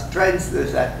discuss trends,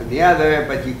 this, that, and the other,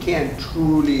 but you can't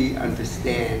truly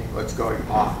understand what's going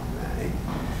on, right?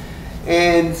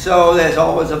 And so there's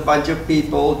always a bunch of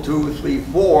people, 2, 3,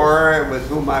 4, with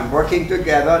whom I'm working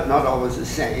together, not always the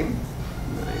same.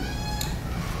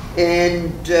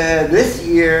 And this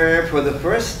year, for the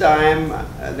first time,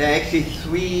 there are actually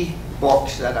 3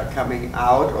 books that are coming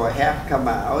out or have come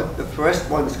out. The first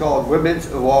one is called Women's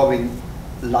Evolving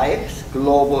Lives,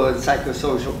 Global and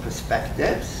Psychosocial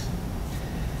Perspectives.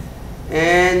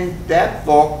 And that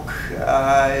book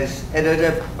is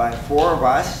edited by 4 of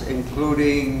us,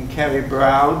 including Carrie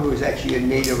Brown, who is actually a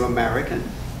Native American,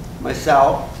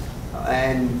 myself,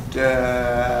 and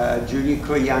Judy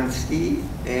Koyansky,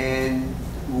 and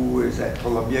who is at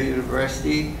Columbia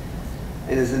University,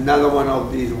 and is another one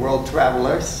of these world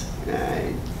travelers,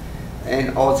 right?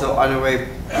 And also honorary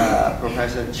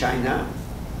professor in China.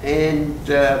 And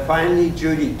finally,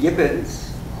 Judy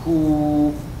Gibbons,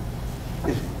 who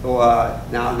is,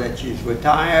 now that she's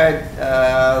retired,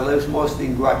 lives mostly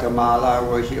in Guatemala,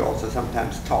 where she also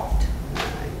sometimes taught.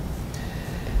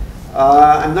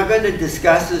 I'm not going to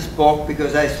discuss this book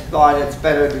because I thought it's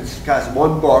better to discuss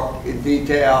one book in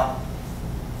detail,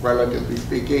 relatively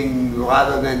speaking,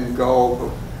 rather than go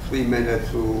for 3 minutes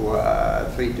through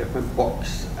 3 different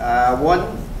books.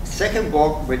 One second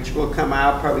book, which will come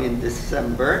out probably in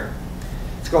December,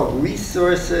 it's called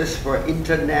Resources for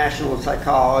International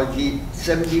Psychology,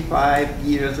 75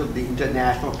 Years of the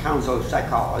International Council of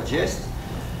Psychologists.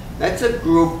 That's a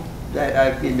group that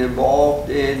I've been involved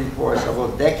in for several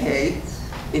decades.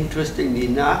 Interestingly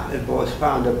enough, it was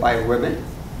founded by women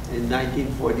in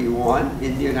 1941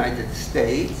 in the United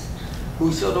States,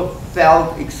 who sort of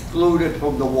felt excluded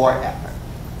from the war effort.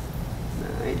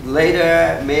 Right?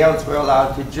 Later, males were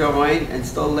allowed to join, and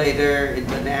still later,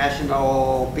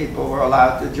 international people were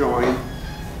allowed to join.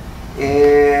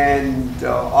 And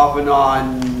off and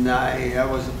on, I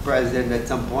was the president at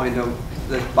some point of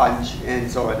this bunch,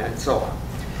 and so on and so on.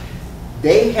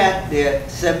 They had their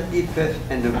 75th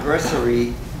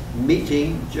anniversary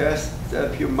meeting just a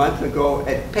few months ago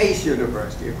at Pace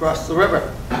University across the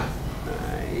river.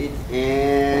 Right?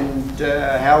 And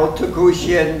Harold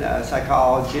Tokouchian, a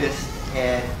psychologist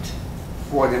at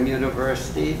Fordham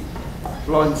University,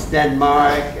 Florence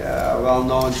Denmark, a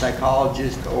well-known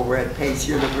psychologist over at Pace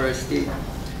University,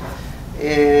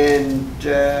 and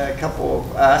a couple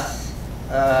of us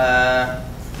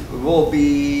will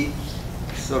be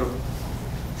sort of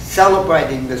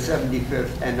celebrating the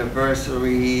 75th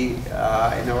anniversary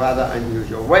in a rather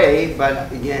unusual way,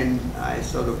 but again, I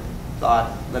sort of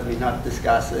thought, let me not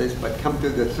discuss this, but come to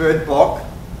the 3rd book,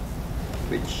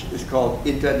 which is called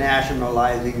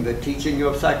Internationalizing the Teaching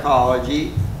of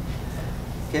Psychology.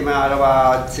 Came out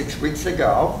about 6 weeks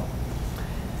ago,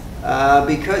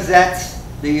 because that's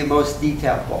the most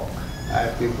detailed book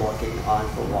I've been working on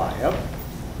for a while.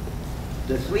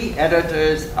 The 3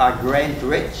 editors are Grant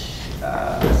Rich,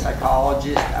 a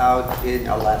psychologist out in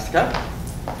Alaska,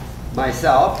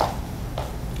 myself,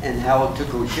 and Harold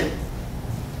Tokouchian.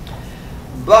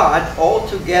 But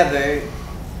altogether,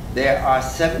 there are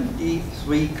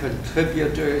 73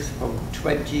 contributors from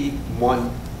 21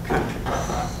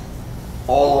 countries,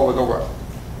 all over the world.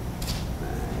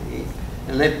 Right?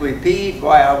 And let me repeat,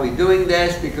 why are we doing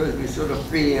this? Because we sort of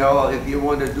feel if you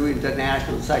want to do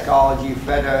international psychology, you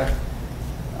better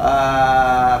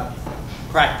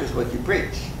practice what you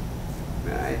preach,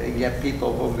 right? And get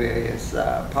people from various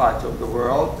parts of the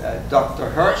world. Dr.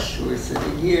 Hirsch, who is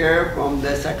sitting here from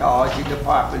the psychology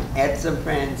department at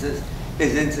St.Francis,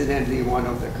 is incidentally one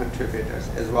of the contributors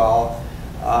as well,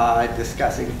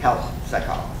 discussing health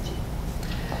psychology.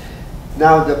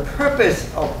 Now, the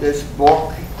purpose of this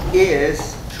book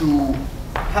is to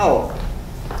help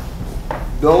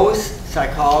those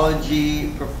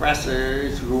psychology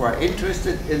professors who are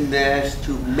interested in this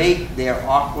to make their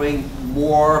offering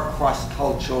more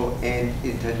cross-cultural and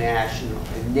international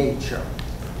in nature.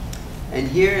 And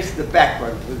here's the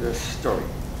background to this story.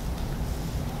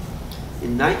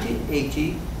 In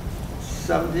 1980,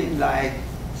 something like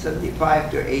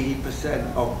 75 to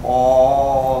 80% of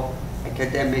all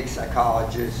academic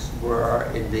psychologists were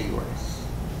in the US.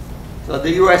 So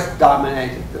the US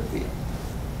dominated the field.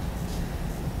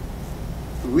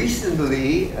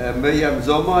 recently, Miriam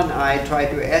Sommer and I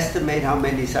tried to estimate how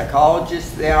many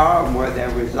psychologists there are and where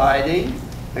they're residing.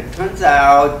 It turns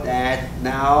out that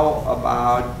now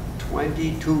about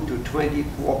 22 to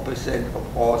 24%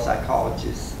 of all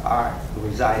psychologists are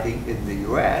residing in the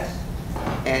US,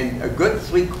 and a good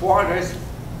 3/4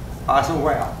 are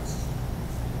somewhere else.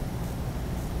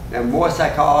 There are more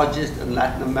psychologists in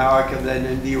Latin America than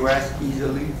in the US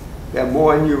easily. There are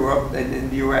more in Europe than in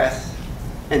the US,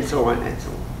 and so on and so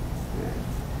on.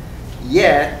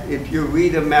 Yet, if you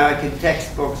read American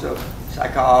textbooks of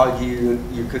psychology,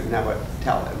 you could never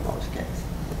tell in most cases.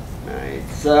 Right?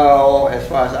 So, as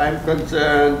far as I'm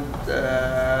concerned,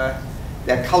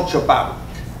 they're culture bound.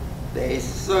 They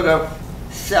sort of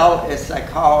sell as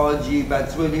psychology, but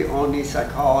it's really only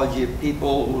psychology of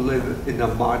people who live in a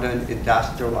modern,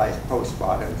 industrialized,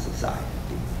 postmodern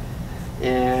society.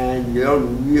 And you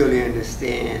don't really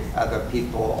understand other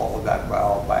people all that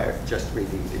well by just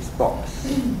reading these books.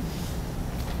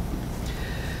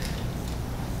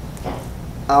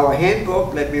 Our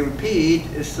handbook, let me repeat,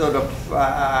 is sort of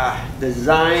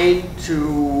designed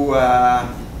to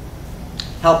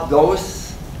help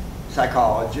those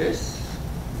psychologists,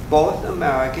 both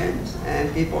Americans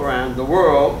and people around the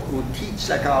world who teach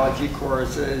psychology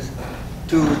courses,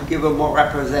 to give a more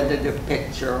representative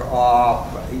picture of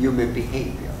human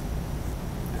behavior.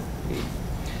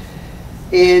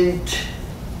 And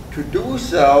to do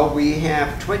so, we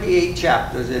have 28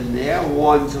 chapters in there,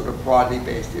 one sort of broadly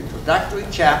based introductory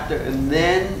chapter, and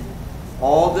then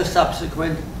all the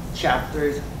subsequent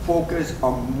chapters focus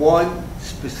on one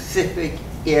specific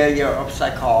area of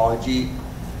psychology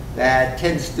that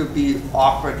tends to be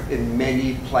offered in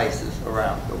many places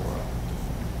around the world.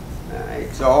 Right?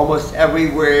 So almost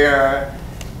everywhere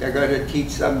they're going to teach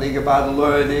something about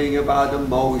learning, about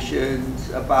emotions,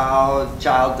 about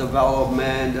child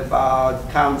development, about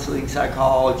counseling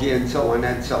psychology, and so on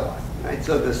and so on. Right?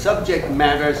 So the subject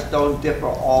matters don't differ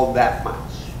all that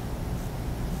much.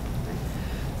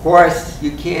 Of course,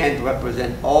 you can't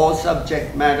represent all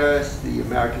subject matters. The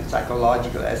American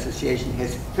Psychological Association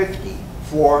has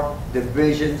 54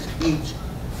 divisions, each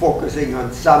focusing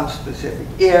on some specific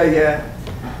area.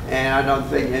 And I don't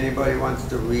think anybody wants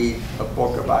to read a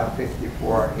book about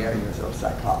 54 areas of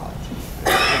psychology.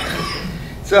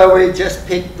 So we just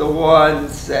picked the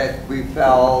ones that we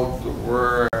felt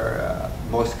were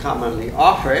most commonly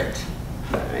offered.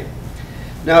 Right?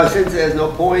 Now, since there's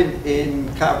no point in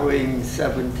covering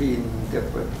 17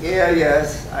 different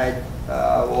areas, I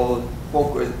will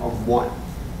focus on one.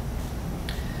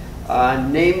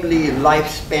 Namely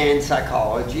lifespan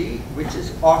psychology, which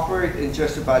is offered in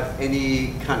just about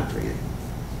any country.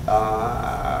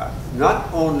 Not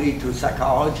only to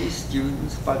psychology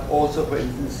students, but also, for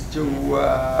instance, to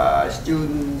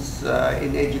students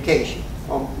in education.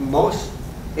 Most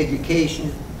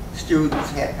education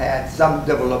students have had some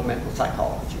developmental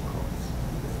psychology course.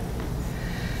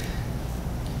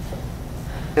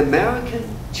 American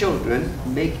children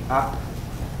make up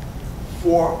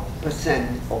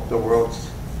 4% of the world's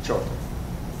children.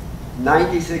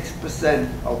 96%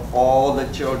 of all the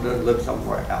children live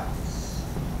somewhere else.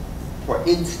 For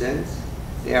instance,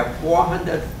 there are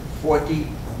 440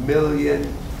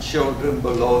 million children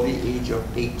below the age of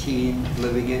 18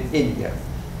 living in India.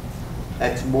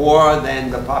 That's more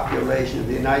than the population of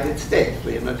the United States,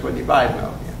 325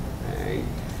 million. Right?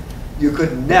 You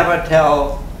could never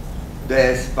tell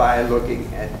this by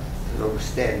looking at those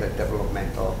standard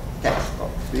developmental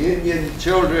textbooks. The Indian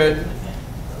children,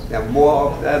 there are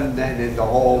more of them than in the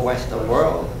whole Western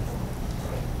world.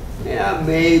 Yeah,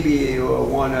 maybe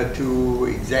one or two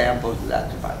examples,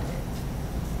 that's about it.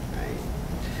 Right?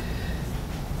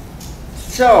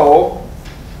 So,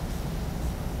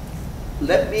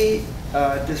 let me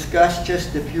discuss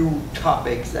just a few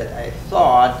topics that I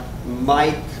thought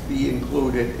might be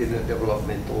included in a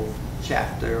developmental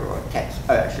chapter or text,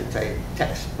 I should say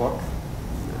textbook.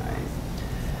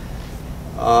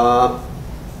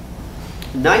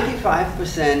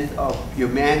 95% of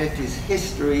humanity's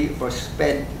history was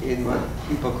spent in what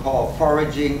people call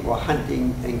foraging or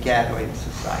hunting and gathering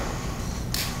societies.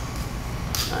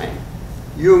 Right?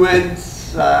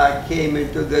 Humans came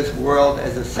into this world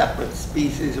as a separate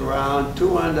species around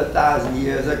 200,000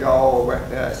 years ago,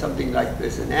 or something like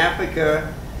this in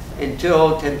Africa.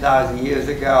 Until 10,000 years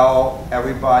ago,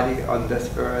 everybody on this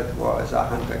earth was a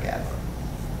hunter-gatherer.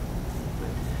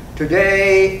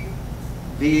 Today,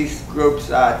 these groups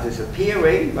are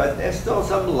disappearing, but there's still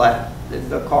some left in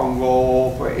the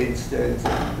Congo, for instance,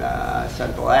 in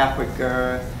Central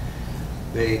Africa.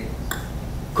 The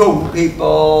Cohen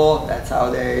people, that's how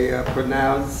they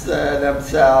pronounce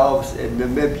themselves, in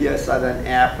Namibia, Southern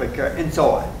Africa, and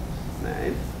so on.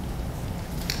 Right?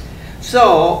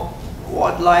 So,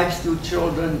 what lives do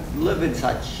children live in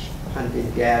such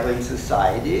hunting-gathering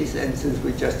societies? And since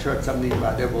we just heard something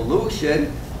about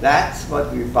evolution, that's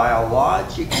what we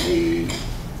biologically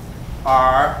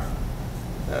are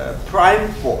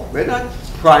primed for. We're not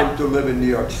primed to live in New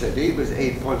York City with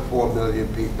 8.4 million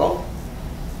people.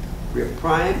 We're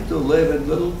primed to live in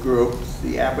little groups.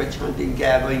 The average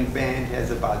hunting-gathering band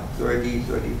has about 30,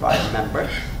 35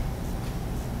 members.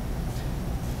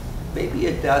 Maybe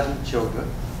a dozen children.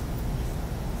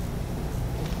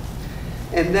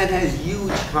 And that has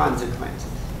huge consequences.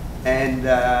 And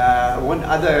one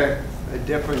other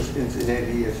difference,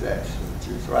 incidentally, is this, which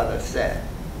is rather sad.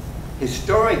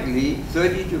 Historically,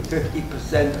 30 to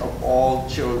 50% of all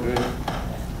children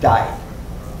died.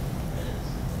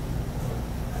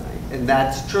 And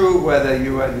that's true whether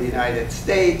you are in the United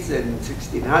States in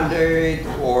 1600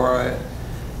 or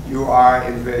you are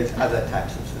in various other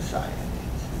types of societies.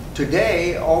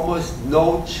 Today, almost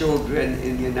no children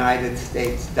in the United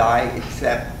States die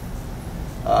except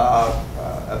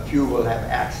a few will have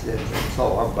accidents and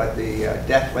so on, but the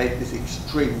death rate is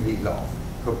extremely low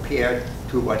compared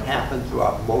to what happened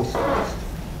throughout most of history.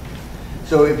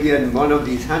 So if you're in one of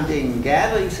these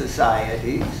hunting-gathering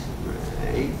societies,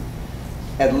 right,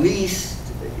 at least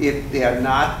if they are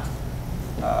not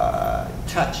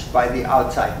touched by the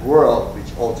outside world,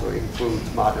 which also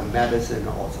includes modern medicine and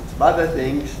all sorts of other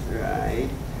things, right?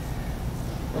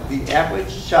 The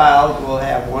average child will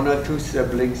have one or two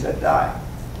siblings that die.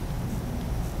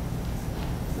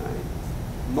 Right?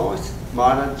 Most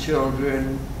modern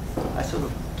children are sort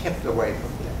of kept away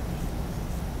from that.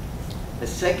 The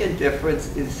second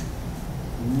difference is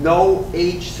no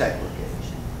age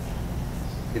segregation.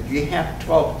 If you have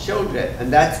 12 children,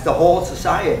 and that's the whole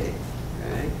society,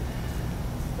 right?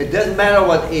 It doesn't matter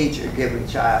what age a given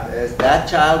child is, that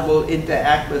child will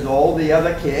interact with all the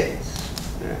other kids.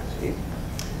 Right?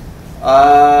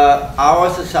 Our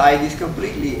society is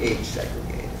completely age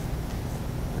segregated.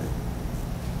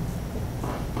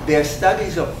 There are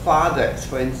studies of fathers,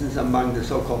 for instance, among the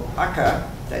so-called Aka,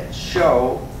 that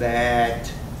show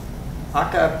that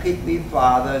Aka pygmy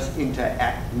fathers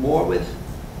interact more with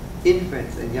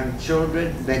infants and young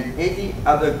children than any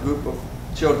other group of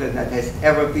children that has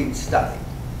ever been studied.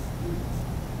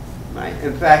 Right?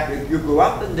 In fact, if you grew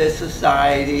up in this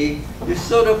society, you're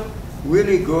sort of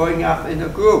really growing up in a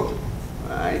group.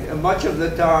 Right? And much of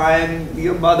the time,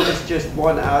 your mother's just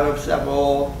one out of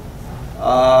several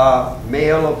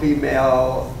male or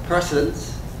female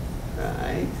persons.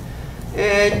 Right?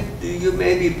 And you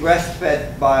may be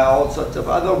breastfed by all sorts of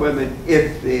other women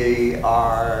if they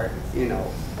are, you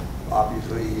know,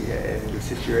 obviously in the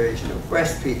situation of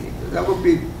breastfeeding. That would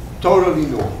be totally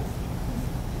normal.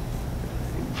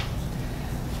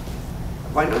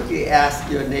 Why don't you ask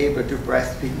your neighbor to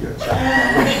breastfeed your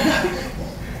child?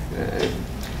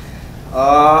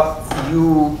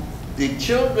 The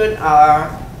children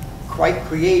are quite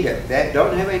creative. They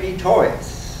don't have any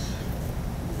toys.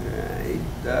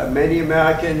 Right? Many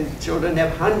American children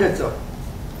have hundreds of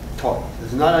toys.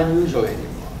 It's not unusual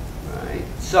anymore. Right?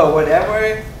 So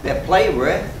whatever they play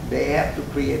with, they have to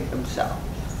create themselves.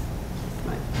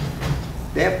 Right?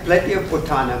 They have plenty of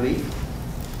autonomy.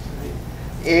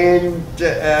 And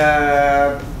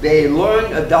they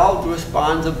learn adult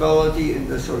responsibility in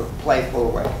this sort of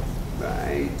playful way,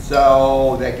 right?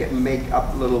 So they can make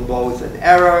up little bows and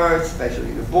arrows,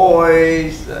 especially the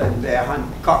boys, and they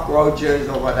hunt cockroaches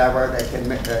or whatever they can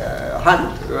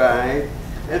hunt, right?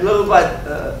 And little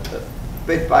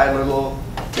bit by little,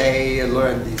 they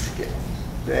learn these skills.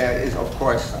 There is, of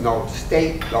course, no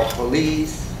state, no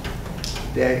police,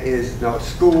 there is no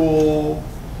school,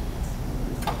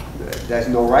 there's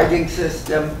no writing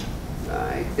system.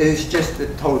 Right? It's just a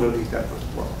totally different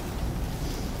world.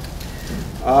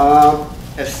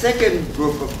 A second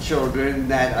group of children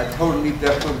that are totally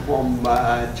different from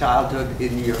childhood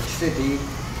in New York City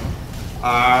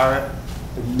are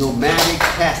nomadic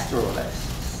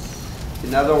pastoralists.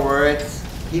 In other words,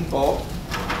 people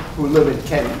who live in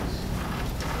tents,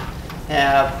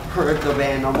 have herds of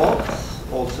animals,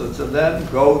 all sorts of them,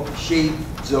 goat, sheep,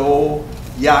 zoo,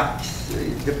 yaks,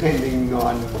 depending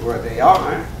on where they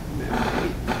are,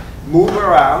 move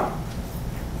around.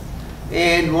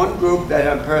 And one group that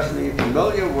I'm personally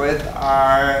familiar with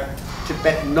are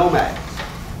Tibetan nomads.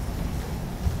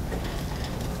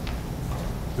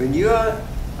 When you're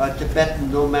a Tibetan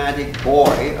nomadic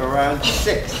boy around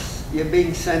 6, you're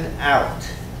being sent out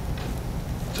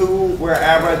to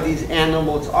wherever these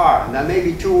animals are. Now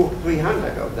maybe 200 or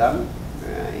 300 of them.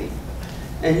 right?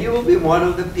 And you will be one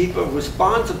of the people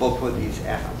responsible for these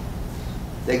animals.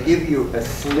 They give you a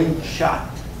slingshot.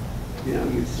 You know,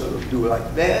 you sort of do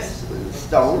like this with a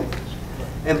stone.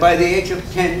 And by the age of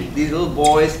 10, these little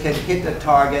boys can hit a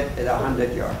target at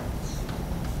 100 yards.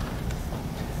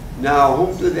 Now,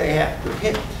 whom do they have to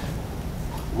hit?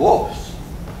 Wolves,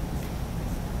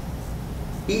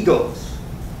 eagles,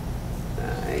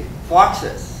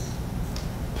 foxes,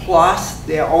 plus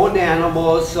their own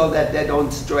animals so that they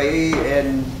don't stray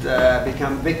and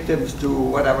become victims to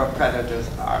whatever predators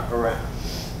are around.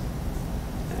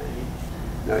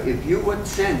 Now, if you would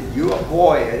send your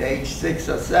boy at age 6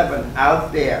 or 7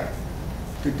 out there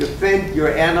to defend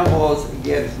your animals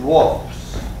against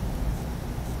wolves,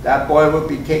 that boy will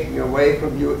be taken away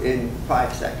from you in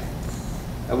 5 seconds.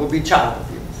 That will be child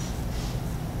abuse.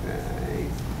 Right?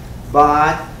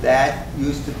 But that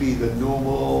used to be the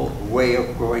normal way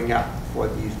of growing up for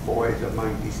these boys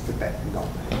among these Tibetan nomads.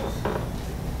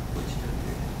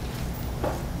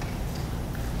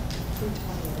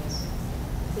 320 it is.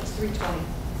 It's 320.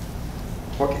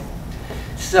 Okay.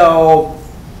 So,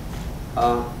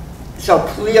 so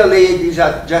clearly these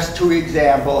are just 2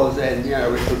 examples, and you know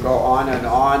we could go on and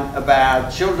on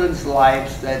about children's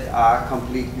lives that are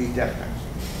completely different.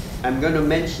 I'm going to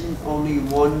mention only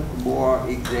one more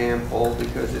example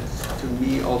because it's to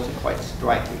me also quite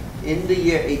striking. In the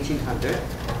year 1800,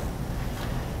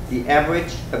 the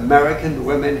average American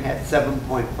woman had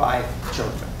 7.5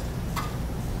 children,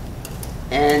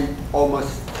 and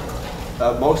almost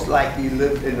most likely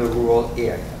lived in a rural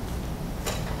area.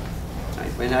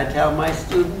 Right? When I tell my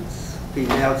students,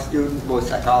 female students, most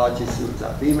psychology students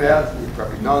are females, you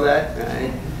probably know that,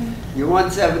 right? You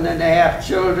want 7.5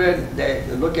 children, they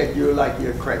look at you like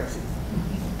you're crazy.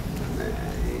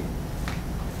 Right?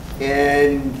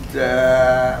 And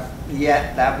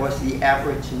yet that was the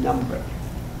average number.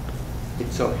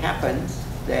 It so happens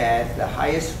that the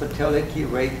highest fertility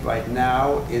rate right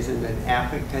now is in an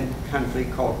African country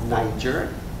called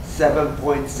Niger,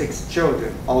 7.6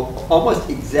 children, almost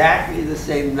exactly the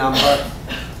same number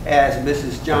as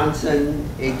Mrs. Johnson,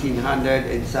 1800,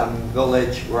 in some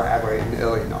village wherever in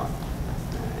Illinois.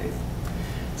 Right?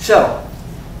 So,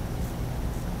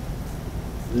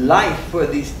 life for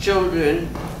these children,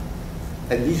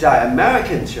 and these are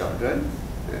American children,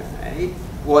 right,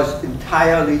 was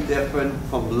entirely different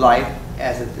from life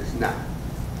as it is now.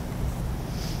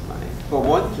 Right? For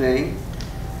one thing,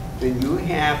 when you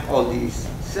have all these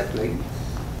siblings,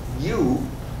 you,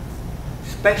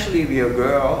 especially if you're a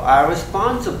girl, are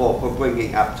responsible for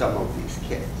bringing up some of these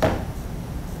kids. Okay.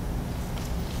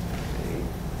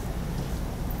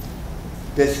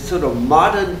 This sort of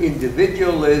modern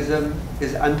individualism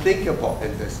is unthinkable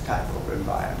in this type of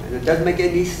environment. It doesn't make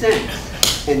any sense.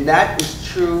 And that is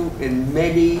true in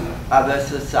many other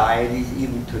societies,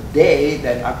 even today,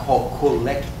 that are called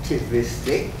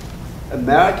collectivistic.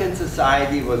 American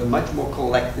society was much more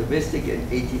collectivistic in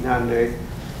 1800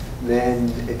 than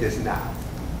it is now.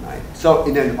 Right? So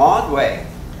in an odd way,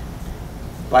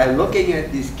 by looking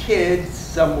at these kids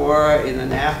somewhere in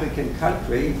an African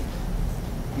country,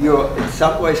 you're in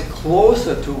some ways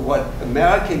closer to what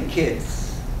American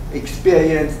kids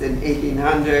experienced in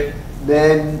 1800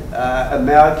 than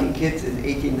American kids in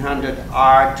 1800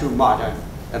 are to modern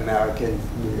American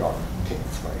New York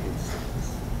kids, for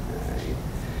instance. Right?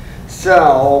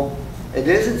 So it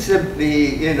isn't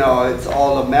simply, you know, it's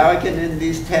all American in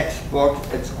these textbooks,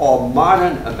 it's all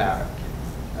modern American.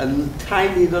 A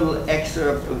tiny little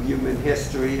excerpt of human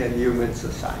history and human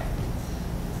society.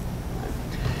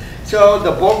 So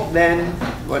the book then,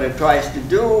 what it tries to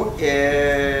do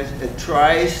is it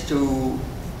tries to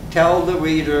tell the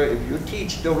reader, if you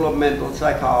teach developmental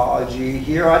psychology,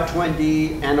 here are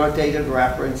 20 annotated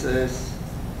references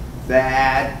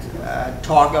that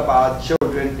talk about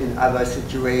children in other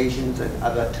situations and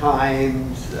other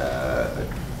times,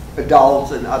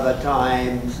 adults in other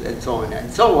times, and so on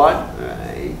and so on.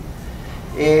 Right?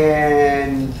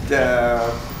 And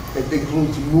it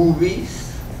includes movies.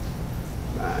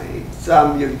 Right?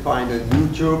 Some you can find on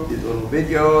YouTube, these little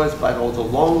videos, but also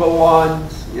longer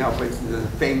ones. You know, for instance, there's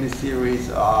a famous series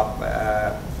of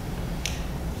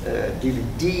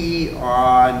DVD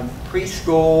on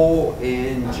preschool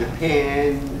in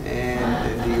Japan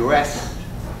and in the US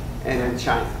and in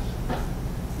China.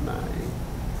 Right?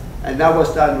 And that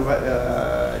was done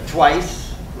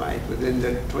twice, right, within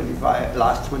the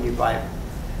last 25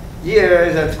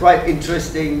 years. It's quite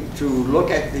interesting to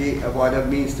look at what it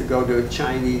means to go to a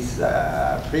Chinese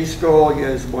preschool.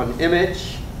 Here's one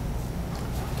image.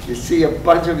 You see a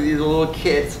bunch of these little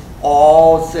kids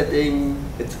all sitting,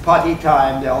 it's potty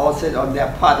time, they all sit on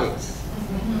their potties,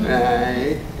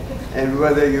 right? And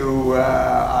whether you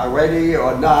are ready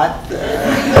or not,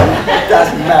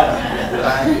 doesn't matter.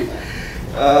 Right?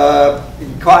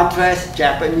 In contrast,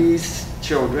 Japanese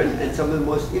children, and some of the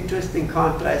most interesting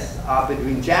contrasts are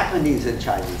between Japanese and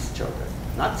Chinese children,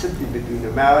 not simply between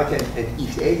American and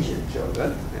East Asian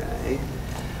children, right?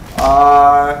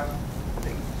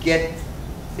 Get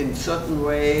in certain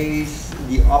ways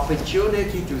the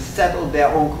opportunity to settle their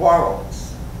own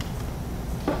quarrels.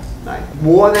 Right?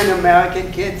 More than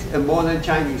American kids and more than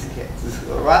Chinese kids. It's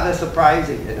rather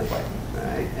surprising in a way.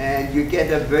 Right? And you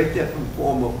get a very different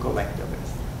form of collectivism.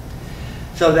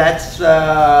 So that's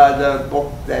the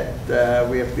book that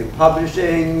we have been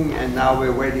publishing, and now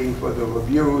we're waiting for the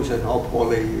reviews, and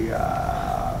hopefully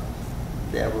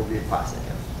there will be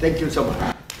positive. Thank you so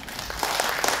much.